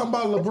still talking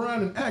about LeBron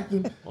and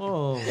acting.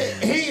 Oh,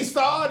 He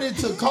started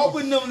to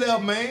Kobe and them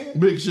left, man.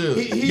 Big shit.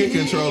 Get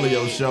control of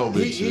your show,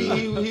 big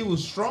shit. He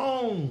was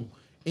strong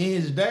in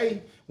his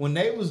day when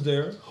they was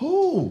there.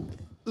 Who?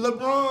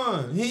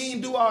 LeBron, he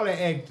ain't do all that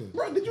acting.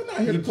 Bro, did you not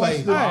hear He the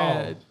played question? ball.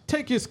 hey,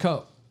 take his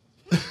cup.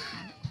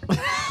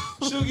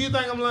 Suge, you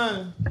think I'm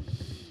lying?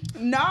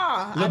 Nah,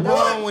 I don't.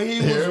 LeBron when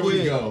he Here was we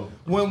with go.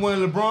 when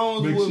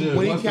LeBron Big was, shit.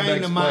 when he What's the came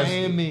next to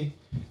Miami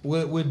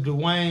with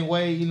Dwayne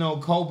Wade, you know,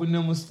 Kobe and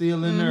them was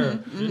still in there.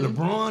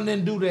 LeBron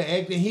didn't do the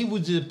acting. He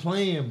was just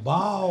playing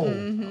ball.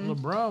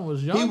 LeBron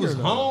was younger. He was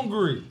though.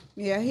 hungry.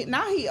 Yeah,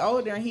 now he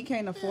older and he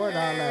can't afford all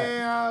that.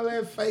 Man, all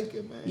that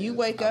faking, man. You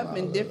wake up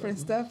and different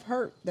stuff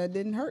hurt that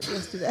didn't hurt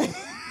yesterday.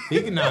 He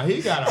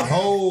got a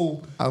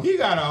whole. He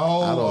got a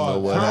whole. I don't know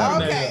what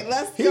happened. Okay,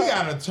 let's He go.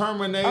 got a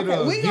Terminator.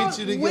 Okay, we Get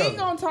you together. ain't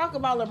gonna talk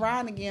about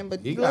LeBron again, but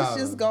He let's got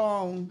just go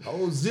on.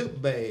 Whole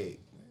zip bag.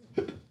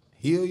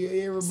 Heal your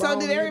everybody. So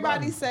did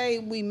everybody say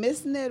we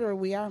missing it or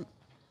we are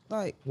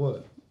like?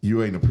 What?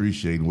 You ain't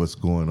appreciating what's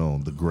going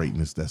on, the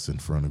greatness that's in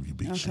front of you,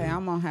 Big Shug. Okay,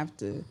 I'm gonna have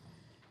to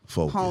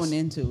Focus. hone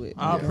into it.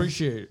 I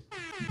appreciate it.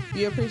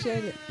 You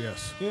appreciate it?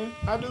 Yes. Yeah,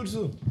 I do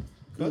too.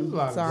 There's a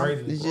lot of Sorry,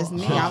 greatness. it's just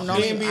me. Bro. I'm the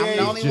only, NBA I'm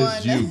the only is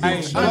one. just you,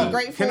 That's bitch. I'm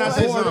grateful. Can I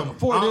say For- something?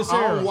 for this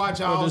I era. don't watch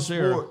For all this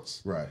era.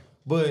 sports, Right.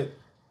 but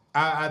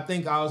I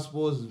think all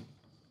sports is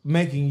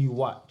making you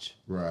watch.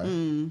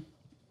 Right.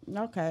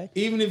 Okay.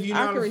 Even if you're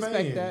I not can a respect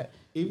fan. that.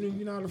 Even if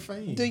you're not a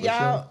fan.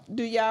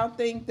 Do y'all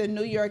think the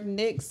New York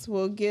Knicks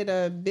will get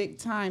a big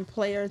time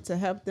player to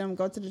help them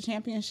go to the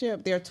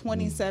championship? They're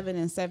 27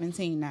 and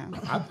 17 now.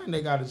 I think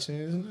they got a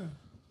chance now.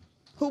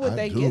 Who would I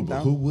they do, get but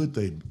though? who would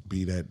they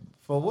be that?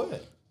 For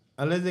what?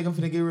 Unless they're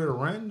gonna get rid of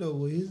Randall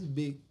with his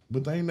big.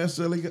 But they ain't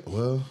necessarily get,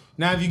 well,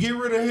 Now, if you get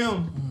rid of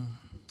him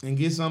and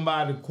get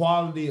somebody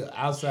quality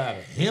outside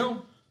of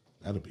him,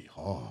 that'll be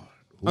hard.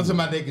 I'm talking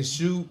about they can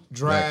shoot,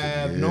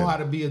 drive, yeah. know how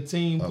to be a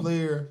team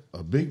player.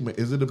 A big man.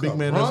 Is it a big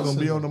man that's going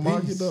to be on the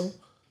market, Beast. though?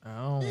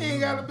 I don't He ain't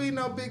gotta be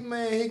no big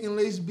man. He can at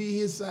least be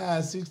his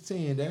size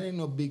 6'10". That ain't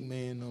no big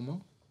man no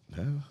more.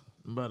 Yeah.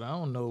 But I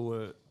don't know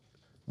what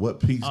What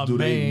piece a do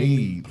they main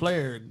need?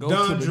 player go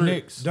to the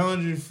Knicks.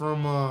 Dundry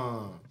from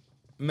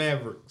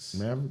Mavericks.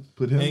 Maverick?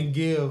 Put him. And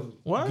give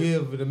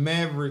the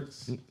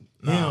Mavericks him.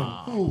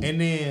 And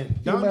then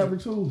Give Dundry,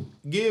 Maverick too.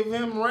 give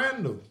him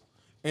Randall.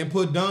 And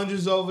put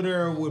Dunders over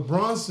there with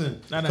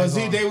Brunson. That ain't Because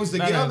gonna- they was that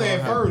ain't together gonna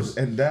at happen. first.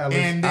 And Dallas,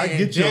 And I then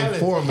get your Dallas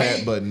format,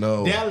 hate- but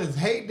no. Dallas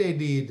hate they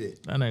did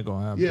that. That ain't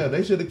gonna happen. Yeah,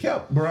 they should have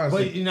kept Bronson.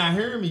 But you're not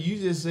hearing me. You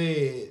just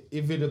said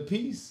if it a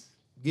piece,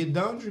 get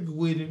Dundrick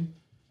with him,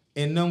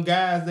 and them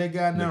guys they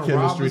got now the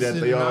chemistry that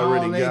Robinson they and all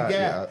already they got.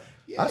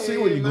 Yeah. I see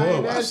where you're man,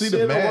 going. that I see the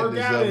shit'll work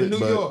madness out of in it, New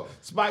but York.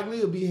 Spike Lee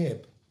will be happy.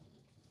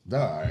 all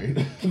right.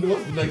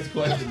 What's the next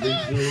question, Big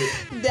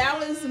Shug?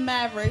 Dallas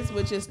Mavericks,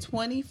 which is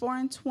 24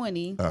 and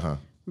 20, Uh-huh.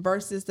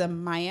 versus the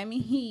Miami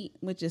Heat,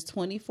 which is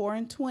 24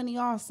 and 20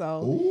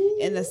 also, Ooh.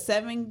 in the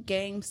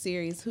 7-game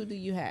series. Who do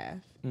you have?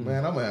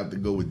 Man, I'm going to have to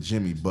go with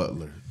Jimmy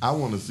Butler. I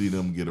want to see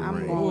them get a I'm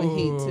ring. going with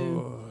Heat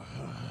too.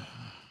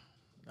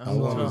 I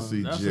want to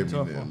see That's a Jimmy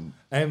tough them. one.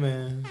 Hey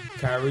man,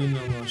 Kyrie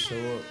not gonna show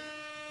up.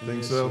 in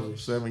Think this so?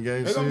 series. 7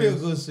 games. It's gonna be a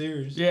good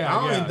series. Yeah, I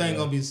don't yeah, even think yeah.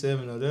 gonna be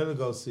 7 though. That'll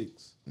go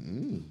 6.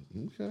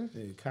 Okay.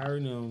 Yeah,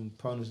 Kyrie them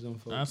punish them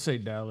for I'd say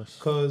Dallas.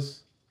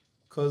 cause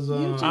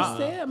You just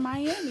said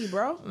Miami,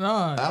 bro.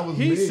 No, That was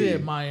he me.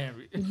 said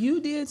Miami. You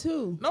did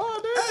too. No, I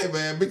didn't. Hey,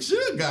 man, Big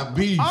Shug got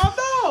beef. Oh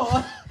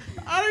no,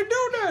 I didn't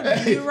do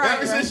nothing. Hey, You're right,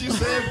 ever right. since you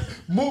said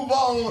move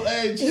on,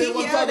 hey, He shit,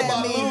 we'll yelled talk at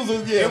about me.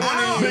 losers. Yeah,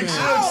 I Big don't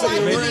Shug like said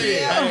to be red.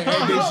 yelled.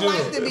 I Big don't Shug.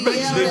 like to be Big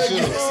yelled Shug, at.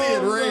 you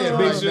said red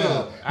Big right Shug.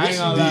 now. I ain't Yes,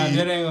 gonna you lie, did.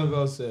 that ain't gonna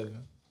go 7.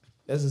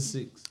 That's a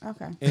 6.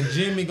 Okay. And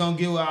Jimmy gonna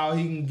give all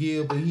he can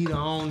give, but he the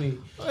only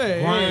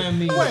Hey,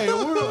 grimy,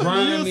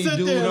 grimy you sit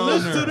dude there and on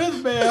listen to there.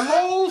 this man's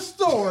whole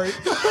story.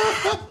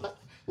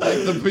 Like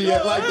the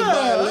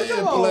violin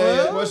come on,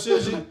 player. man. Well,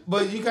 should you,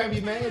 but you can't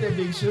be mad at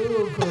Big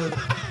Shug because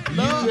you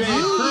had yelled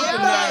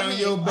at kryptonite me. on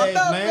your I'm back,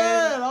 not man.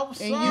 mad. I'm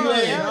sorry. you You yelled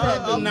had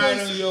at me.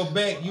 kryptonite on your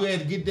back. You had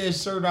to get that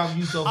shirt off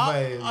you so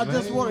fast. I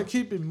just man. want to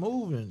keep it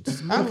moving.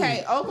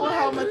 Okay,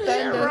 Oklahoma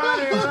Thunder.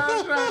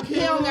 Thunder. He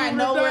don't got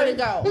nowhere to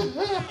go.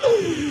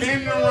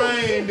 In the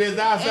rain, that's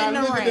outside. In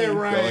the Look at that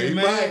rain. Yo, rain, he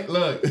man. right.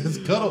 Look, this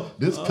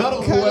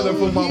cuddle weather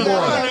for my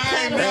boy.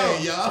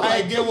 Hey, y'all.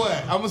 Hey, get what?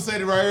 I'm gonna say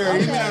it right here.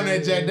 He been on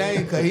that Jack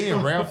Daniels because he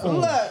in rap form.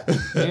 Look,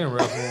 He in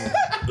rap form.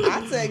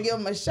 I said give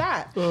him a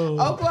shot.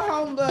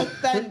 Oklahoma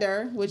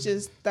Thunder, which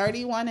is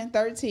 31 and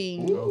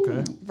 13,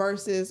 Okay.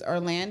 versus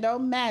Orlando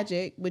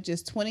Magic, which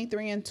is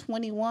 23 and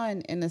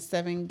 21 in a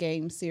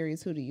 7-game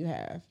series. Who do you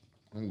have?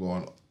 I'm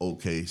going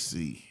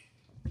OKC.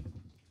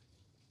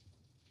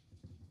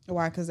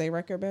 Why? Because they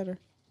record better.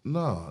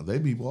 No, they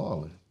be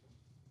balling.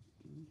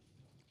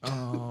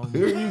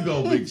 Here you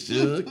go, Big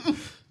Shug.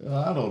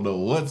 I don't know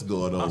what's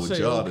going on I'll with say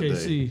y'all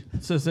OKC today.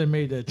 since they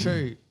made that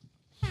trade.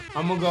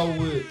 I'm gonna go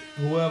with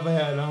whoever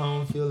had the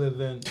home field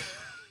advantage.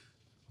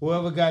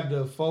 Whoever got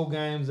the 4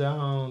 games at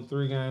home,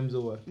 3 games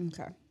away.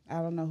 Okay, I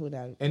don't know who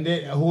that is. And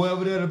then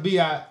whoever it'll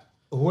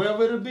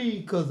be,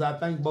 because I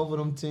think both of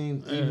them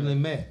teams evenly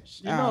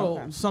matched. You know,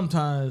 okay.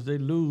 sometimes they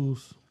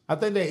lose I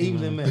think they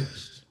evenly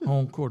matched.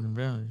 home court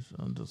advantage.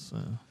 I'm just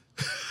saying.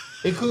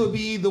 It could be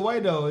either way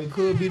though. It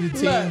could be the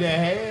team Look. that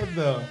had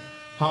the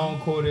home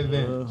court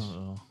advantage.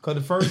 Cause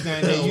the first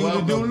game they usually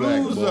Welcome do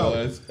back, lose though.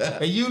 boys.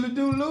 They usually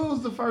do lose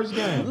the first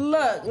game.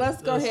 Look,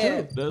 let's go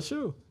ahead. That's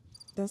true.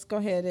 let's go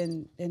ahead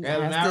and Allen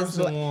ask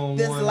Iverson won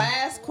this one.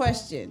 last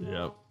question.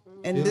 Yep.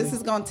 And this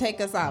is gonna take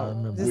us out.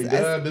 We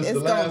done? This it's the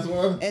last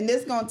one? And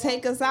this gonna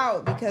take us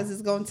out because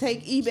it's gonna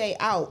take eBay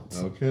out.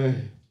 Okay.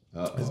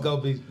 It's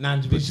gonna be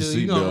not to be Put your sure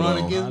you gonna seatbelt run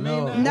on. against I me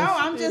know. now. No,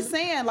 I'm just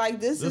saying, like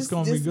this is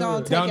gonna be just gonna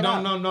good. take it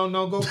out.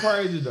 Don't go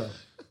crazy though.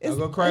 Don't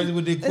go crazy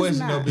with the it's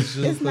question though, not. Big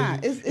Suge. It's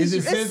not. It's Is it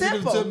it's sensitive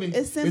simple. to me?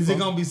 It's simple. Is it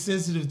gonna be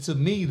sensitive to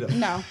me though?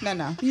 No.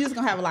 You just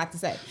gonna have a lot to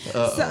say.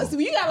 So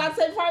you got a lot to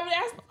say before I even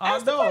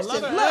ask the know,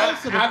 question. let her Look,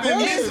 answer the I've been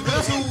question.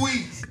 listening for 2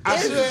 weeks. I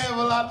should have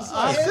a lot to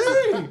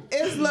say.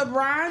 is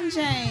LeBron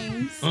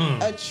James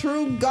a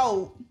true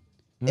GOAT?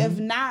 If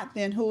not,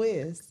 then who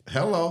is?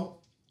 Hello.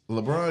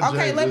 LeBron James.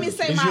 Okay, let me is-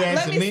 say Is my you let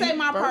asking me me say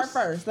my part first?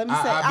 first. Let me say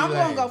I'll I'm be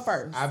gonna go last.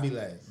 first. I'll be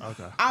last.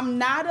 Okay. I'm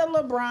not a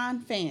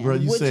LeBron fan, Bro,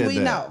 you which said we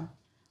that. know.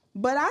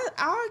 But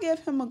I'll give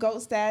him a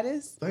GOAT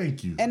status.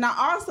 Thank you. And I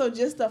also,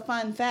 just a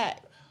fun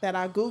fact that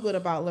I Googled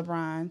about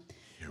LeBron.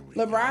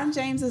 LeBron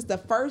James is the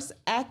first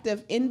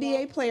active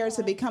NBA player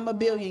to become a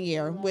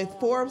billionaire, with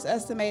Forbes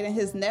estimating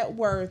his net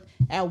worth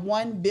at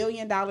 $1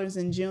 billion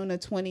in June of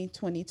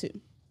 2022.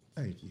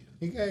 Thank you.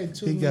 He gave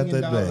 $2 He got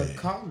million that bag.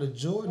 car to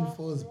Jordan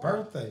for his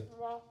birthday.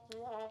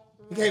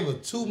 He gave a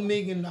 $2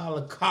 million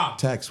car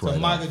Tax to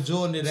write-off. Michael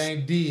Jordan that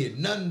ain't did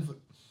nothing.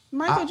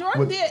 Michael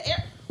Jordan with- did.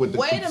 with the-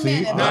 Wait a see?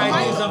 minute. Nah, he but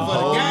did Michael- something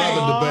for the game.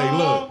 Another debate.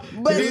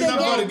 Look. but He did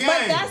something for the but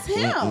game. that's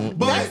him.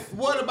 But That's-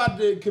 what about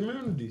the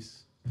communities?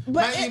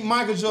 But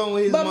Michael Jordan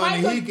with his But money,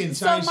 he can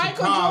change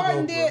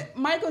Chicago.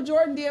 Michael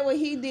Jordan did what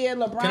he did.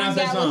 Can I LeBron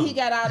say got what something? he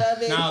got out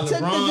of it. Now, Took the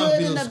LeBron good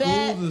built and the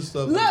bad. schools and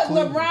stuff in Look,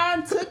 Cleveland.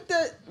 LeBron took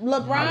the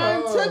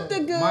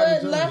Michael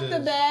good, left the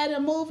Jordan bad,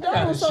 and moved got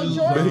on. his So shoes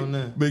Jordan, on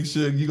now. Big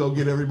Suge, you gonna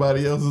get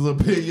everybody else's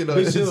opinion on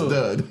Big it's Suge,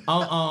 done.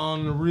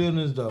 on the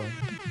realness though,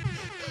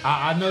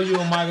 I know you're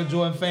a Michael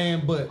Jordan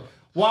fan, but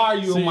why are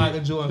you a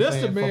Michael Jordan That's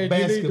fan the for man you need to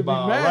be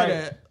basketball? mad Right?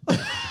 at.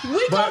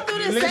 we go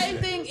through the same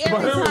thing every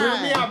Hear me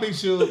time. out, Big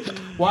Suge.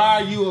 Why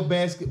are you a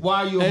Michael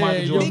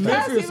Jordan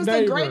Because fan? he was the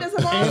neighbor. greatest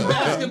of all In time.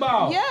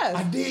 basketball, Yes.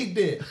 I dig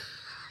that.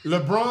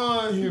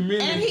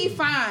 LeBron, And he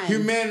fine.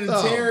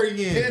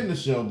 humanitarian. End the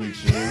show, Big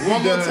Suge.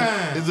 One more Done.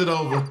 time. Is it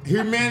over?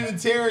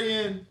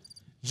 Humanitarian.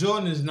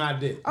 Jordan is not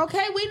that.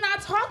 Okay, we're not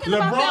talking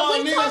about that.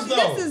 LeBron We is, talking.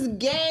 though. This is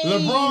game.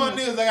 LeBron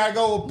is. I gotta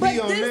go with P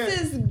But on this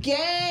that. is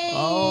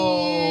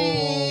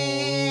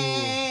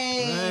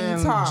game.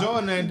 Man, talk.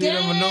 Jordan ain't did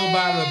it for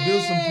nobody to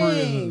build some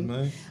prisons,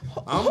 man.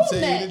 I'm Who telling you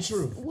the next?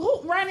 truth.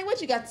 Ronnie,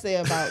 what you got to say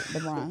about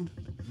LeBron?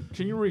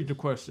 Can you read the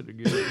question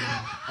again?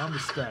 I'm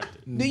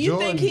distracted. Do you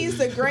think he's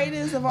the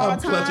greatest of all I'm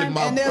clutching time?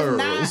 my And if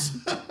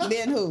pearls. not,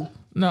 then who?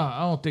 No, I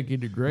don't think he's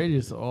the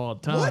greatest of all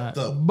time. What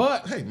the?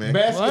 But Hey, man.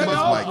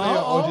 Basketball What? player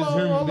or just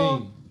human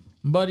being?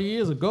 but he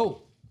is a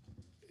GOAT.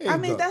 I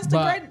mean, that's the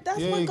But- great. That's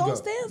There what you GOAT go.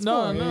 stands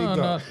No, for. Here no, you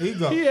go. no. Here you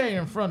go. He ain't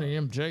in front of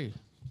MJ.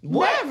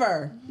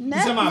 Never. You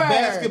talking about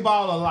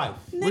basketball or life?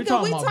 Nigga, We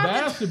talking about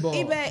basketball.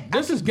 eBay.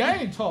 This is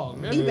game talk.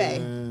 Man. eBay.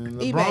 Man,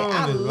 eBay. LeBron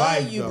I is love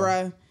life, you, though.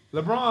 bruh.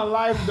 LeBron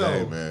life though.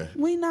 Hey, man.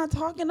 We not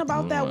talking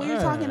about that. We're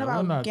Yeah, talking we're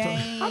about not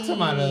game. I'm talking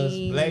about us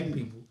black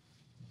people.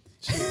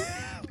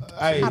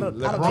 Hey, I don't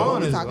know what LeBron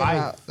you're is talking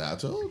life. about. I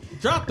told you.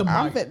 Drop the mic.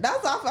 I'm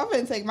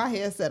finna take my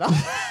headset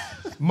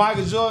off.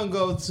 Michael Jordan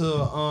go to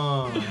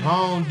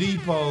Home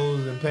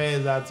Depots and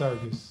pass out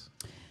turkeys.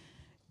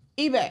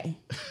 eBay.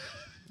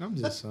 I'm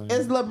just saying.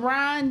 Is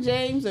LeBron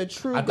James a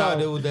true I thought GOAT?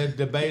 there was that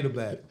debate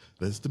about it.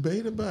 Let's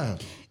debate about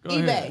it. Go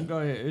ahead. Go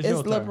ahead. It's Is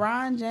your turn.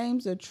 LeBron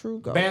James a true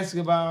GOAT?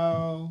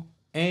 Basketball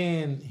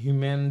and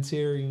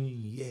humanitarian,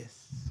 yes.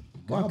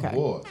 My Okay.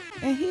 boy.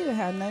 And he didn't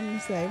have nothing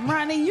to say.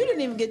 Ronnie, you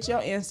didn't even get your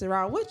answer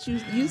out. What you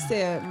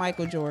said,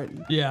 Michael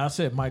Jordan. Yeah, I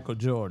said Michael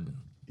Jordan.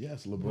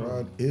 Yes,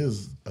 LeBron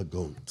is a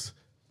GOAT.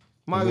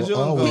 Michael Well,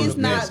 Jordan always go He's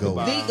to not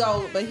basketball. the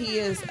GOAT, but he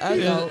is a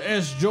GOAT.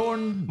 It's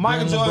Jordan.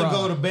 Michael then Jordan LeBron.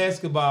 go to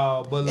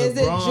basketball, but Is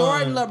it LeBron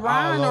Jordan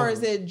LeBron all or over.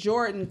 is it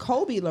Jordan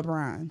Kobe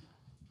LeBron?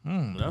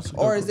 That's a good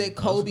Or is one. it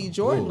Kobe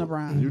Jordan Ooh,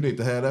 LeBron? You need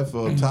to have that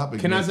for a topic.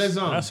 Can I say next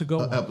something? That's a good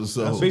one.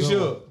 episode? Be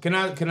sure. Can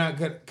I You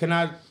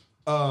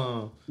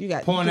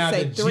got point you out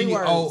can the say 3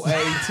 words. GOAT?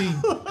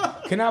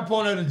 Can I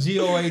point out the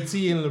GOAT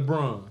in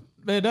LeBron?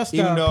 Man, that's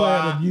Even not though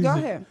playing I- the music. Go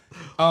ahead.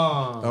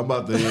 I'm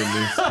about to end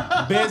this.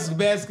 Best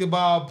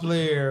basketball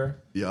player,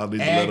 Y'all need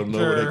to let them know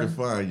where they can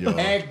find y'all.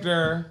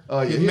 actor,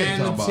 Oh, yeah, he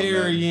ain't talking about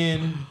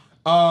humanitarian,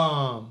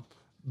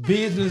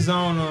 business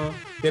owner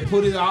that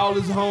put all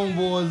his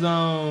homeboys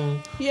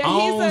on, Yeah,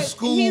 own he's a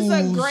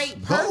schools,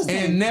 great person.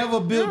 and never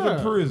built a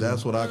Yeah. prison.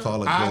 That's what I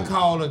call a I GOAT.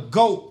 call it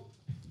GOAT.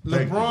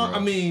 Thank you,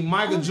 LeBron, bro.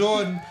 Michael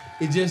Jordan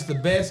is just the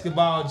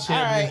basketball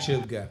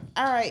championship guy.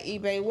 All right,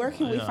 eBay, where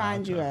can we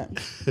find you at?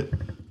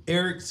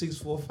 Eric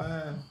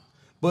 645.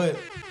 But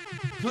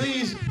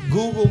please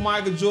Google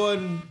Michael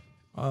Jordan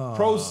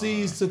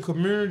proceeds to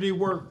community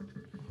work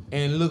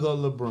and look up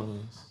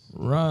LeBron's.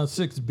 Run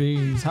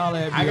 6Bs.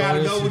 Holla at me I gotta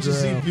on go with your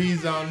Instagram.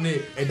 CPs on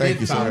it. At Thank that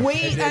you, sir. time. We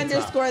At that time.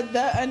 underscore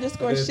the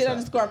underscore At that shit time.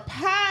 underscore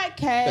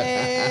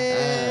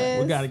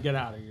podcast. We got to get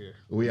out of here.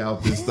 We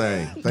out this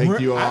thing. Thank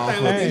you all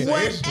for this.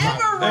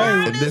 Whatever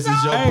Ryan And is this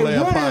is your on,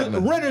 player partner.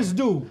 Renters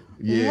do.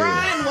 Yeah.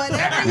 Ryan,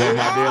 whatever you What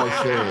Mardell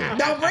want. said.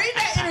 Don't bring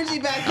that energy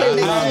back here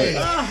this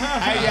week.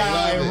 Hey,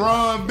 y'all, and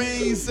Ron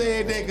B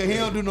said that because he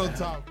don't do no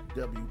talk.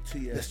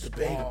 WTS. Let's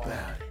debate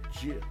about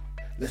it. Yeah.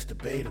 Let's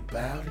debate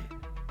about it.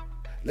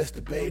 Let's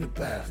debate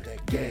about it.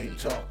 That game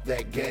talk,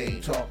 that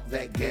game talk,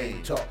 that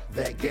game talk,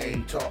 that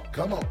game talk.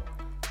 Come on.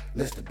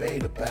 Let's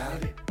debate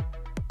about it.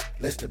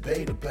 Let's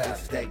debate about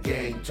it. That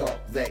game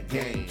talk, that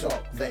game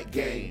talk, that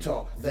game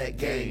talk, that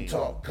game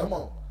talk. Come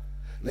on.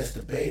 Let's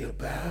debate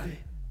about it.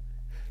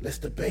 Let's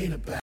debate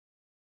about it.